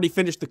friends that already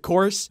finished the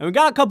course, and we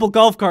got a couple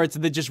golf carts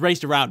and then just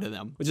raced around in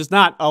them, which is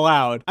not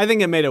allowed. I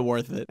think it made it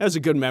worth it. That was a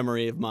good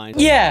memory of mine.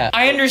 Yeah,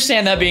 I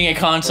understand that being a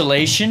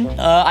consolation.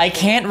 I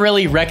can't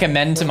really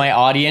recommend to my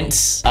audience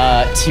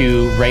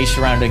to race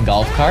around in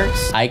golf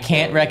carts. I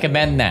can't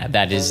recommend that.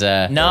 That is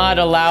not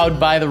allowed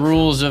by the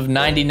rules of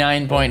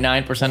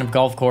 99.9% of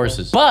golf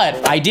courses.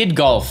 But I did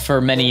golf for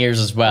many years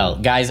as well.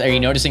 Guys, are you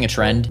noticing a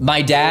trend?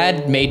 My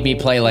dad made me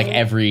play like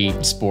every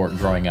sport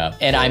growing up.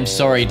 And I'm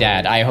sorry,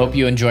 Dad. I hope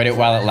you enjoyed it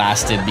while it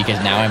lasted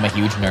because now I'm a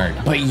huge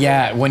nerd. But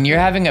yeah, when you're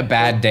having a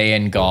bad day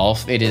in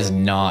golf, it is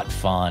not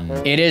fun.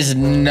 It is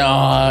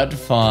not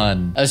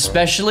fun.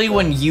 Especially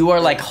when you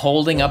are like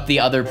holding up the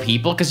other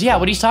people. Because yeah,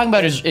 what he's talking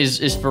about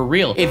is for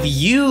real.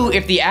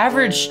 If the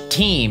average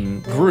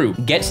team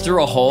group gets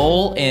through a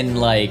hole in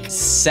like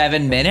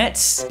 7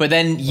 minutes, but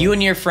then you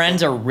and your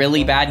friends are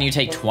really bad and you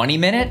take 20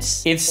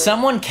 minutes, if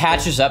someone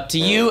catches up to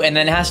you and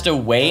then has to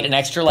wait an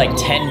extra like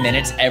 10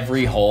 minutes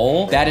every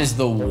hole, that is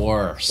the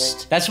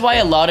worst. That's why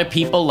a lot of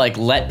people like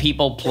let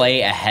people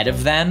play ahead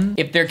of them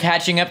if they're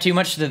catching up too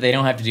much so that they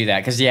don't have to do that.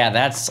 Because yeah,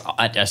 that's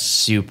a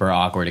super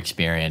awkward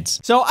experience.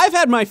 So I've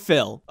had my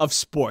fill of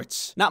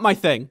sports. Not my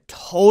thing.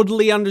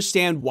 Totally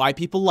understand why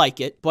people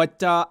like it,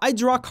 but I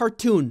draw a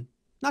cartoon,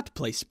 not to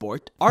play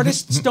sport.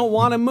 Artists don't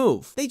want to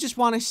move. They just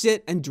want to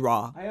sit and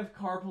draw. I have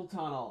carpal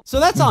tunnel. So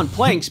that's on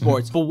playing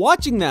sports, but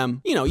watching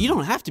them, you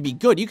don't have to be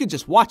good. You could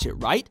just watch it,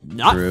 right?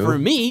 Not for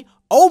me.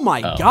 Oh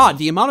my God,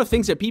 the amount of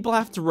things that people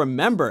have to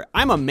remember.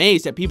 I'm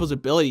amazed at people's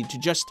ability to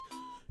just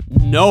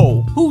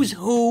know who's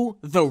who,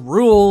 the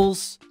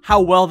rules,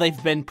 how well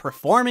they've been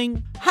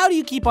performing. How do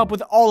you keep up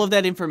with all of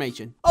that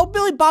information? Oh,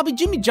 Billy Bobby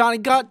Jimmy Johnny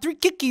got 3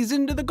 kickies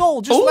into the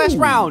goal just last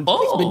round.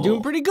 He's been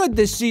doing pretty good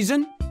this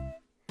season.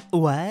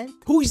 What?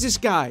 Who is this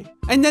guy?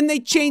 And then they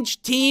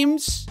changed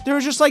teams. They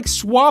were just like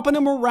swapping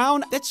them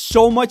around. That's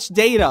so much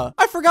data.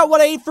 I forgot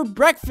what I ate for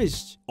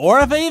breakfast. Or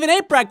if I even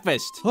ate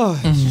breakfast. Oh,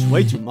 it's just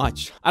way too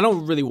much. I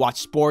don't really watch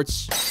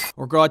sports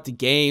or go out to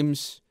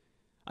games.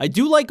 I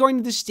do like going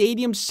to the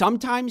stadium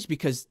sometimes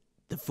because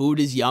the food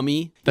is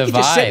yummy. You can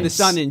just sit in the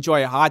sun and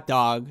enjoy a hot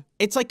dog.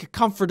 It's like a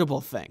comfortable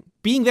thing.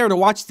 Being there to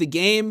watch the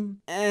game,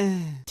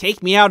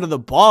 take me out of the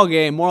ball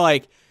game. More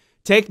like,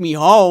 take me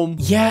home.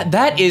 Yeah,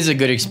 that is a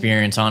good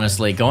experience,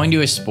 honestly. Going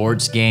to a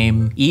sports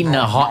game, eating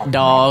a hot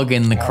dog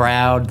in the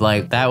crowd,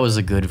 like, that was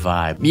a good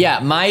vibe. Yeah,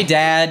 my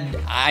dad,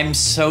 I'm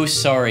so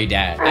sorry,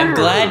 Dad. I'm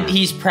glad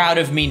he's proud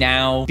of me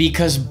now,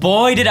 because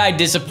boy, did I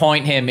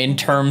disappoint him in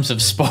terms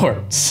of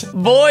sports.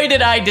 Boy,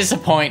 did I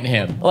disappoint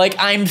him. Like,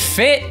 I'm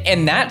fit,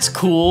 and that's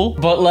cool,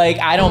 but, like,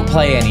 I don't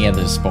play any of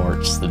the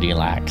sports, the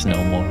D-Lax,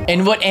 no more.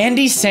 And what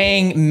Andy's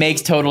saying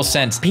makes total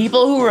sense.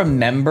 People who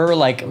remember,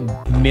 like,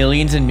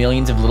 millions and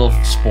millions of little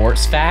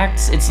sports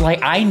facts, it's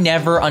like, I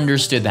never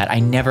understood that. I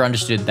never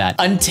understood that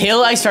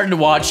until I started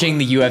watching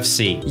the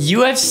UFC.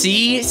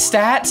 UFC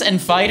stats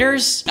and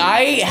fighters,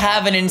 I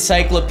have an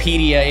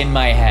encyclopedia in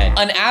my head.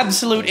 An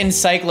absolute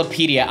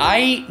encyclopedia.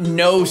 I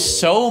know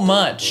so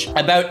much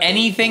about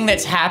anything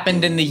that's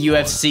happened in the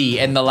UFC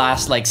in the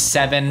last like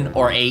 7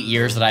 or 8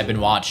 years that I've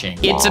been watching.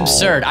 It's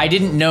absurd. I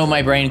didn't know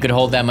my brain could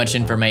hold that much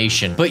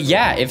information. But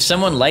yeah, if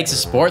someone likes a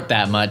sport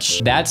that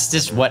much, that's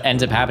just what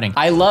ends up happening.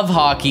 I love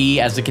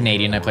hockey as a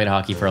Canadian. I played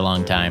hockey for a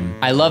long time.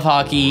 I love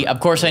hockey. Of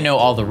course, I know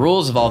all the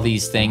rules of all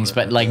these things,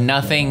 but like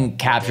nothing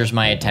captures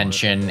my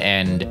attention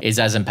and is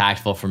as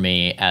impactful for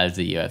me as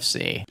the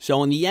UFC.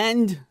 So in the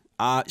end,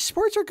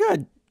 sports are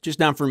good, just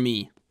not for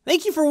me.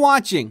 Thank you for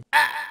watching.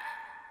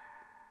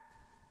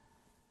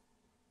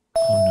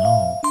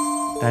 Oh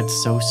no,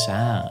 that's so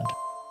sad.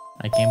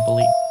 I can't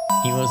believe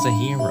he was a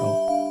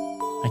hero.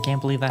 I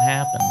can't believe that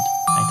happened.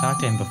 I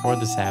talked to him before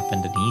this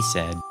happened and he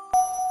said,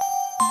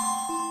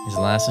 his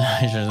last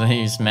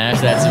you smash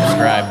that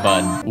subscribe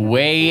button.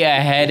 Way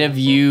ahead of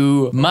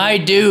you, my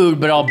dude,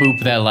 but I'll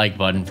boop that like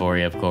button for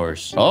you, of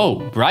course. Oh,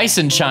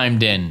 Bryson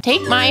chimed in.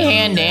 Take my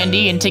hand,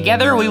 Andy, and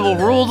together we will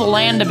rule the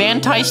land of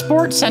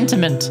anti-sports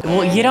sentiment.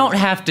 Well, you don't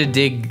have to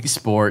dig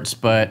sports,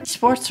 but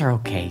sports are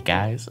okay,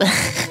 guys.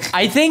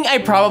 I think I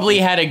probably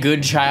had a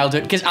good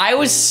childhood because I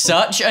was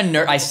such a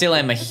nerd. I still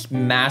am a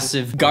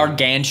massive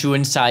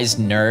gargantuan-sized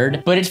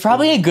nerd, but it's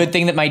probably a good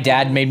thing that my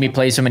dad made me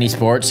play so many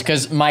sports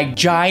because my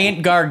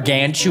giant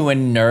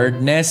gargantuan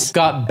nerdness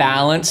got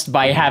balanced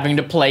by having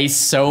to play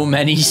so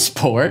many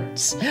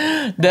sports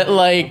that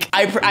like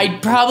I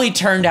probably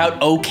turned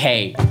out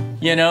okay.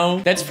 You know,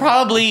 that's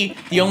probably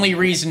the only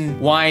reason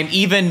why I'm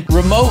even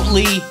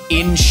remotely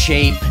in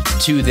shape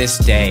to this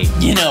day.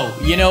 You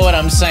know what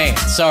I'm saying.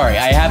 Sorry,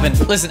 I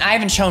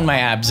haven't shown my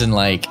abs in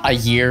like a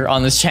year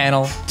on this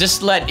channel.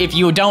 Just if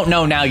you don't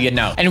know now, you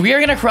know. And we are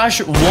gonna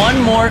crush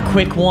one more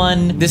quick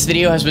one. This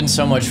video has been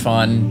so much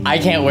fun. I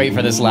can't wait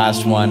for this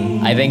last one.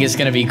 I think it's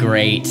gonna be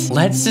great.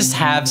 Let's just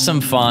have some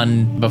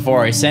fun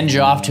before I send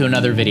you off to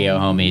another video,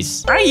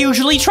 homies. I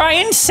usually try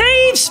and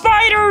save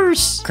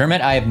spiders. Kermit,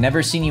 I have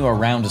never seen you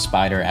around a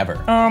spider ever.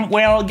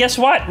 Well, guess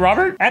what,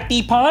 Robert? At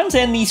the ponds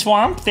and the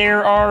swamp,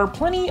 there are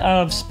plenty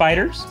of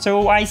spiders,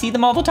 so I see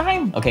them all the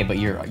time. Okay, but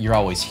you're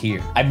always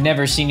here. I've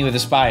never seen you with a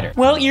spider.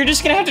 Well, you're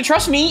just gonna have to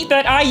trust me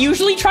that I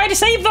usually try to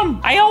save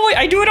them.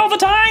 I do it all the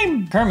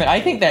time. Kermit,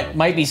 I think that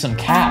might be some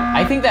cap.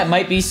 I think that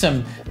might be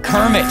some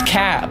Kermit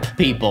cap,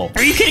 people.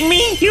 Are you kidding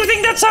me? You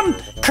think that's some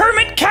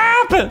Kermit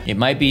cap? It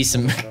might be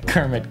some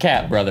Kermit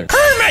cap, brother.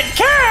 Kermit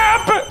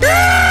cap!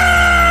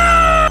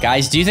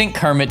 Guys, do you think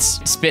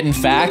Kermit's spitting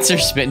facts or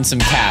spitting some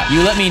cap?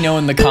 You let me know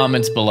in the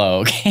comments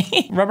below,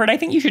 okay? Robert, I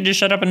think you should just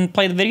shut up and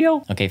play the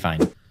video. Okay, fine.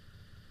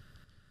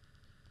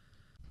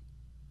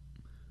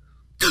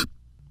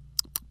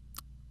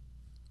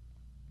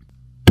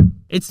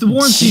 It's the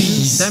warm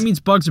season. That means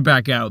bugs are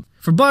back out.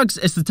 For bugs,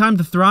 it's the time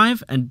to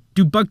thrive and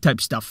do bug-type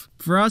stuff.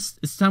 For us,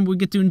 it's the time we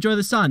get to enjoy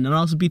the sun and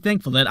also be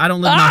thankful that I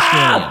don't live in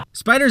Australia.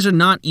 Spiders are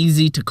not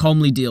easy to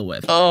calmly deal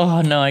with.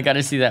 Oh, no, I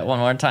gotta see that one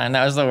more time.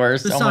 That was the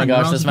worst. Oh my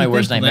gosh, that's my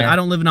worst nightmare. I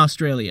don't live in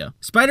Australia.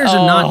 Spiders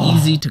are not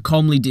easy to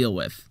calmly deal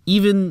with.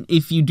 Even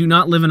if you do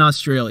not live in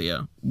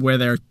Australia, where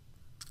they're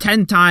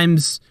 10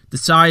 times the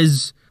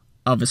size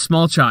of a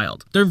small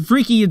child. They're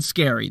freaky and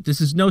scary. This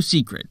is no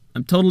secret.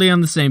 I'm totally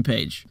on the same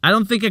page. I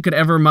don't think I could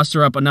ever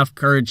muster up enough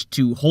courage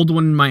to hold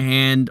one in my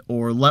hand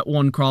or let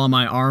one crawl on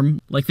my arm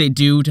like they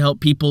do to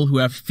help people who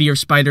have fear of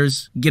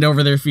spiders get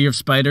over their fear of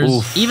spiders.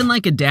 Oof. Even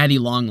like a daddy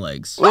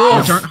longlegs,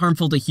 which aren't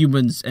harmful to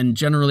humans and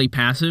generally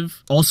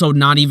passive. Also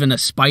not even a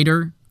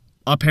spider,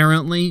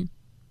 apparently.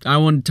 I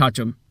wouldn't touch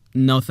them.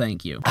 No,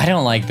 thank you. I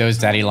don't like those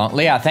daddy long.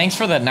 Yeah, thanks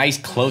for the nice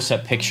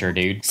close-up picture,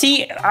 dude.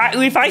 See,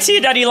 if I see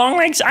a daddy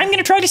longlegs, I'm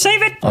gonna try to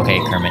save it.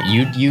 Okay, Kermit,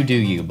 you do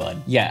you,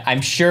 bud. Yeah,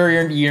 I'm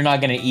sure you're not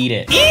gonna eat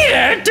it. Eat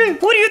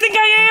it? What do you think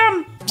I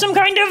am? Some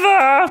kind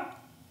of,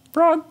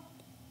 frog?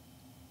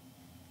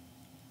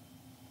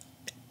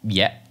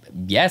 Yeah,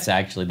 yes,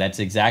 actually, that's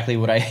exactly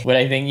what I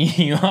think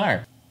you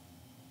are.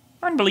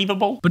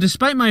 Unbelievable. But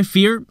despite my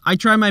fear, I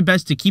try my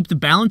best to keep the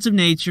balance of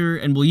nature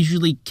and will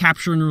usually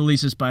capture and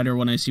release a spider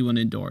when I see one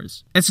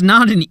indoors. It's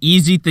not an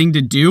easy thing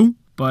to do,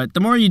 but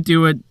the more you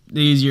do it, the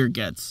easier it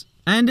gets.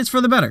 And it's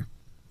for the better.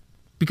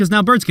 Because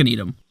now birds can eat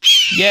them.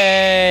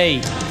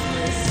 Yay!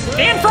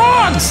 And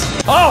frogs!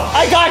 Oh,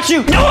 I got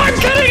you! No, I'm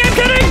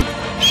kidding!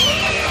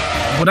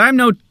 But I'm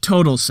no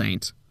total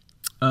saint.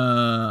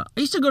 I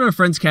used to go to a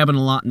friend's cabin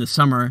a lot in the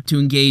summer to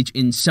engage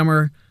in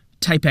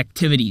summer-type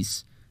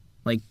activities.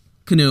 Like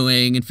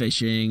canoeing and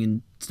fishing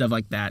and stuff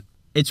like that.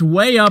 It's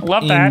way up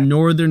in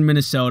northern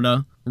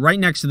Minnesota, right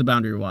next to the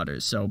Boundary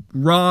Waters. So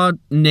raw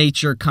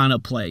nature kind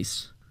of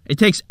place. It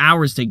takes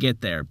hours to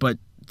get there, but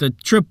the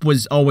trip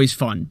was always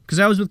fun because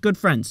I was with good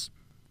friends.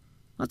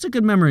 Lots of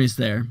good memories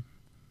there.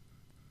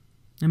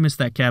 I miss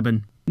that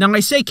cabin. Now, I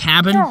say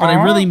cabin, but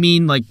I really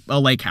mean like a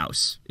lake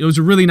house. It was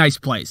a really nice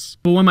place.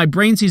 But when my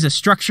brain sees a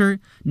structure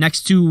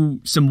next to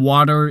some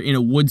water in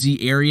a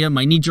woodsy area,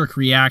 my knee-jerk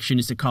reaction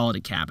is to call it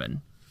a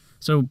cabin.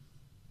 So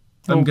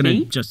I'm going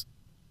to just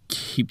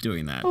keep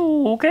doing that.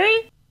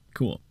 Okay.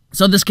 Cool.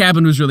 So this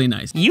cabin was really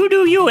nice. You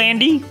do you,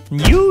 Andy.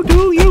 You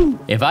do you.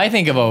 If I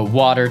think of a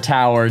water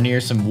tower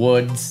near some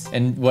woods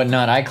and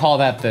whatnot, I call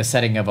that the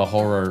setting of a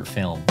horror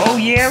film. Oh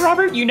yeah,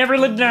 Robert? You never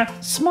lived in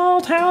a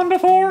small town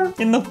before?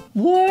 In the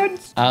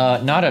woods?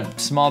 Not a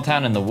small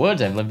town in the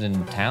woods. I've lived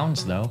in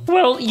towns, though.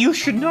 Well, you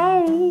should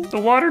know. The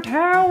water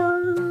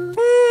tower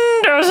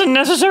doesn't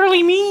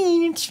necessarily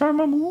mean it's from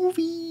a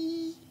movie.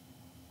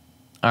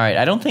 All right,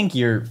 I don't think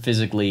you're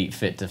physically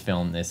fit to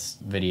film this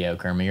video,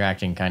 Kermit. You're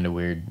acting kind of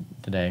weird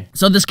today.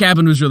 So this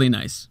cabin was really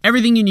nice.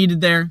 Everything you needed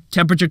there,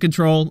 temperature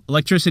control,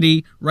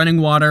 electricity, running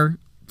water,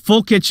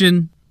 full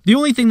kitchen. The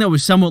only thing that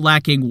was somewhat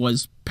lacking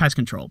was pest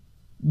control,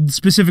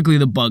 specifically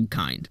the bug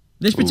kind.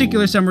 This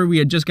particular summer, we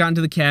had just gotten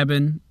to the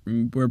cabin.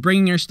 We're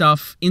bringing our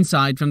stuff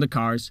inside from the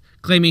cars,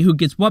 claiming who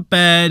gets what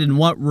bed and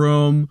what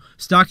room,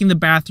 stocking the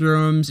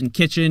bathrooms and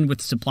kitchen with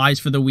supplies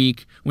for the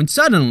week, when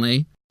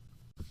suddenly...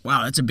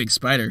 Wow, that's a big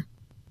spider.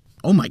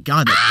 Oh my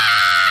god.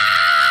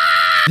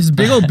 This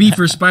big old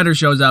beaver spider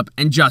shows up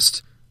and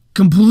just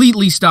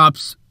completely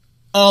stops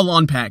all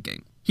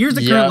unpacking. Here's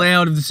the current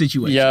layout of the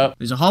situation.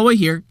 There's a hallway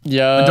here,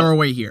 a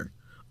doorway here,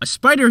 a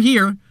spider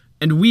here,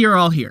 and we are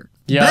all here.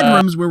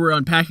 Bedrooms where we're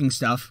unpacking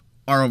stuff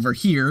are over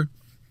here,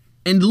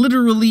 and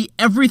literally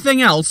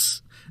everything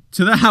else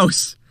to the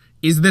house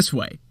is this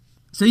way.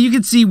 So you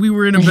can see we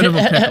were in a bit of a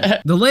pickle.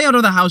 The layout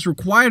of the house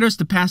required us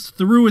to pass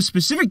through a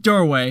specific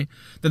doorway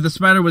that the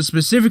spider was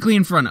specifically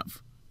in front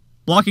of,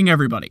 blocking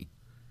everybody,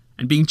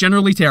 and being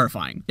generally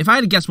terrifying. If I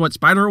had to guess what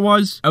spider it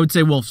was, I would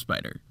say wolf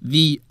spider.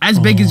 The as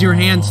big as your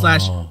hand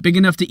 / big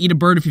enough to eat a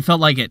bird if you felt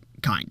like it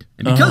kind.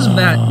 And because of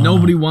that,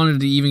 nobody wanted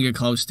to even get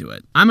close to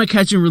it. I'm a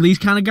catch and release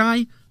kind of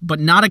guy, but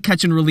not a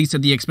catch and release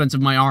at the expense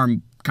of my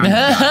arm kind of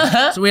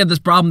guy. So we had this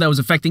problem that was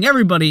affecting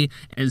everybody,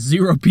 and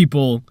 0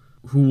 people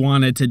who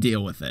wanted to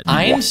deal with it.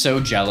 I am so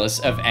jealous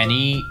of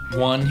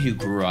anyone who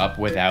grew up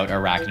without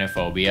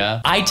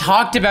arachnophobia. I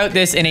talked about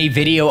this in a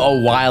video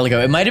a while ago.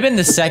 It might have been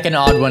the second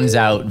Odd Ones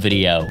Out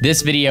video.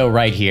 This video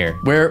right here,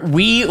 where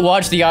we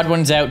watched the Odd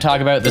Ones Out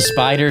talk about the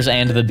spiders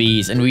and the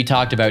bees, and we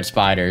talked about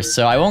spiders.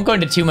 So I won't go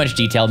into too much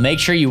detail. Make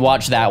sure you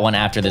watch that one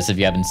after this if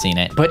you haven't seen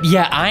it. But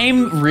yeah,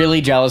 I'm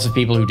really jealous of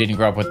people who didn't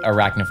grow up with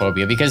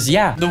arachnophobia because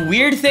yeah, the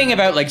weird thing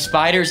about like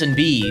spiders and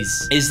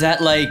bees is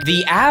that like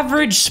the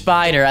average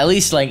spider, at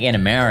least like in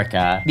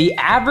America, the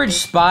average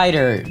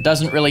spider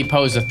doesn't really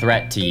pose a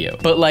threat to you.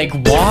 But like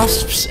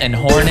wasps and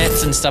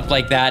hornets and stuff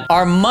like that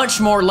are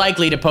much more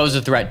likely to pose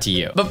a threat to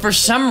you. But for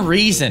some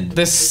reason,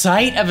 the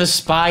sight of a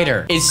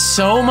spider is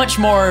so much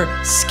more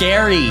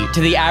scary to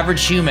the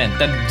average human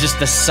than just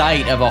the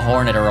sight of a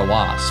hornet or a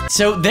wasp.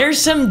 So there's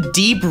some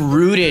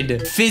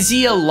deep-rooted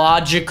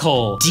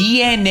physiological,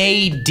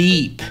 DNA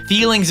deep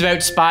feelings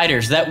about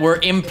spiders that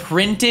were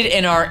imprinted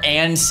in our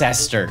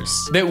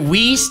ancestors that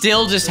we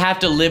still just have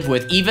to live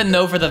with, even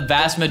though for the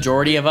vast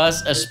majority of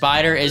us, a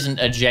spider isn't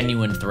a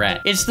genuine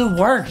threat. It's the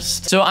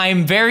worst. So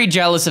I'm very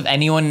jealous of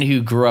anyone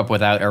who grew up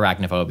without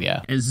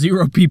arachnophobia. And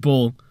 0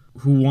 people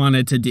who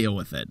wanted to deal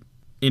with it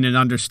in an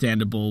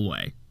understandable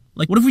way.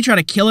 Like, what if we try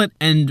to kill it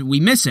and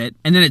we miss it,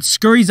 and then it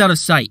scurries out of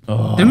sight?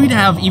 Then we'd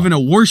have even a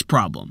worse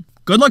problem.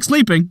 Good luck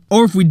sleeping.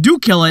 Or if we do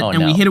kill it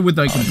and we hit it with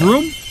like a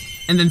broom,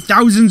 and then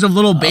thousands of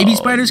little baby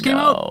spiders came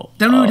out,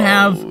 then we would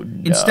have,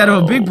 instead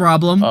of a big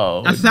problem,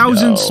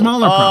 1,000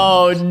 smaller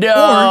problems. Oh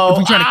no! Or if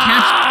we try to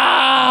catch...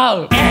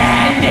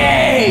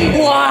 Andy!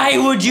 Why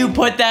would you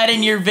put that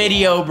in your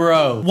video,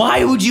 bro?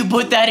 Why would you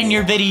put that in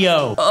your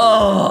video?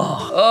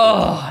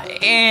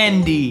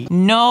 Andy.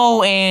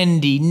 No,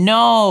 Andy,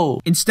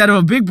 no. Instead of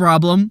a big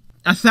problem,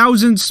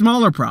 1,000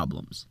 smaller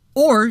problems.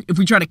 Or if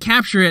we try to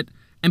capture it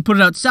and put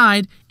it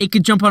outside, it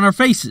could jump on our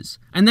faces.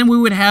 And then we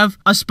would have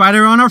a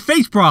spider on our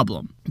face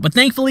problem. But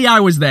thankfully I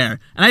was there,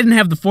 and I didn't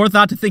have the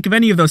forethought to think of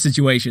any of those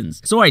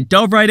situations. So I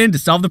dove right in to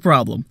solve the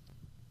problem.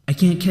 I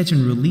can't catch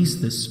and release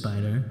this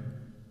spider.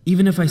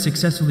 Even if I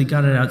successfully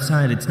got it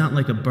outside, it's not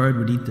like a bird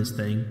would eat this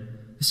thing.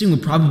 This thing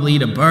would probably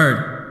eat a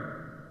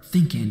bird.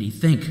 Think, Andy,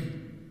 think.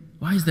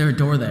 Why is there a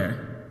door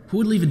there? Who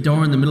would leave a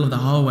door in the middle of the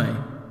hallway?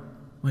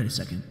 Wait a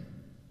second.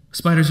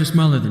 Spiders are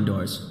smaller than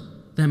doors.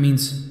 That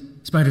means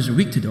spiders are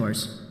weak to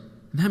doors.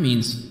 That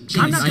means...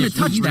 I'm not going to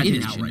touch that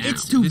now.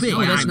 It's too big.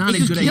 That's not a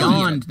good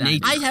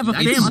idea. I have a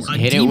family.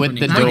 Hit it with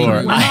the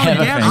door. I have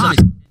a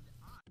family.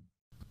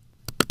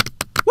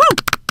 Woo!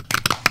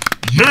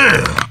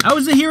 Yeah! I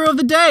was the hero of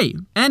the day.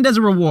 And as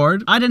a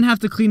reward, I didn't have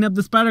to clean up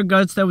the spider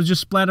guts that was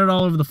just splattered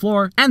all over the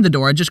floor and the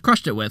door I just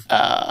crushed it with.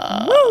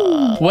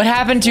 Woo! What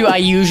happened to I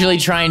usually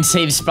try and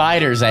save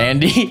spiders,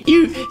 Andy?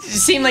 You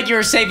seem like you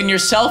were saving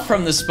yourself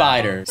from the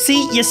spider.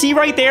 You see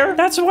right there?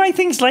 That's why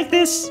things like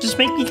this just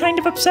make me kind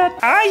of upset.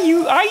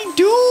 I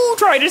do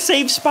try to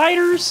save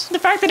spiders. The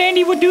fact that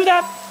Andy would do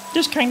that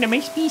just kind of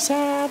makes me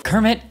sad.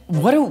 Kermit,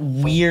 what a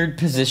weird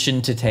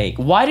position to take.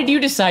 Why did you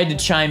decide to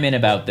chime in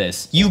about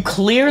this? You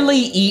clearly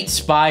eat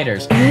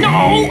spiders. No,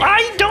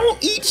 I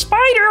don't eat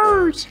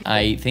spiders.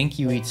 I think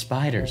you eat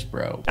spiders,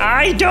 bro.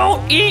 I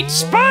don't eat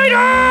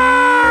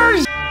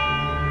spiders!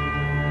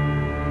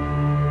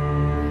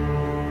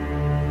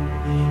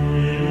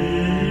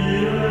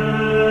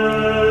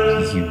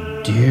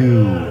 You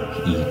do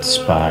eat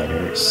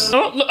spiders.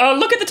 Oh,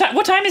 look at the time.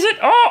 What time is it?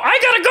 Oh, I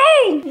gotta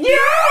go! Yeah!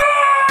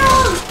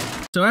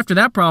 So after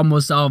that problem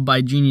was solved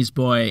by Genius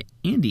Boy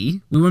Andy,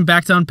 we went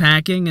back to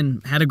unpacking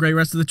and had a great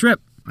rest of the trip.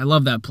 I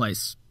love that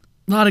place.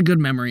 A lot of good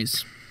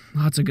memories.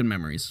 Lots of good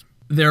memories.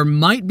 There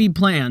might be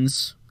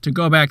plans to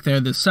go back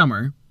there this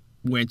summer,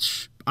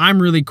 which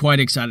I'm really quite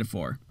excited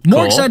for.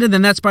 More excited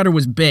than that spider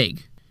was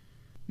big,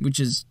 which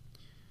is,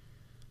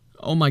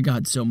 oh my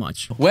god, so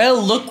much.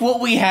 Well, look what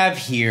we have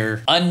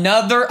here.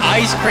 Another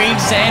ice cream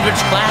sandwich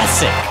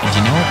classic. And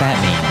you know what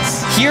that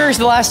means? Here's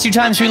the last 2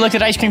 times we looked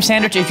at ice cream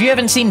sandwich. If you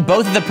haven't seen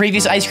both of the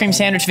previous ice cream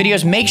sandwich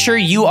videos, make sure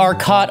you are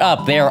caught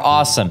up. They are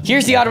awesome.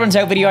 Here's the Odd Ones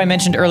Out video I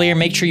mentioned earlier.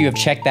 Make sure you have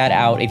checked that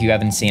out if you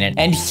haven't seen it.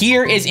 And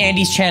here is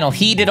Andy's channel.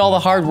 He did all the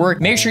hard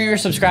work. Make sure you're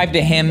subscribed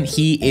to him.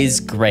 He is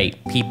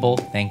great. People,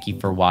 thank you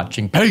for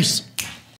watching. Peace.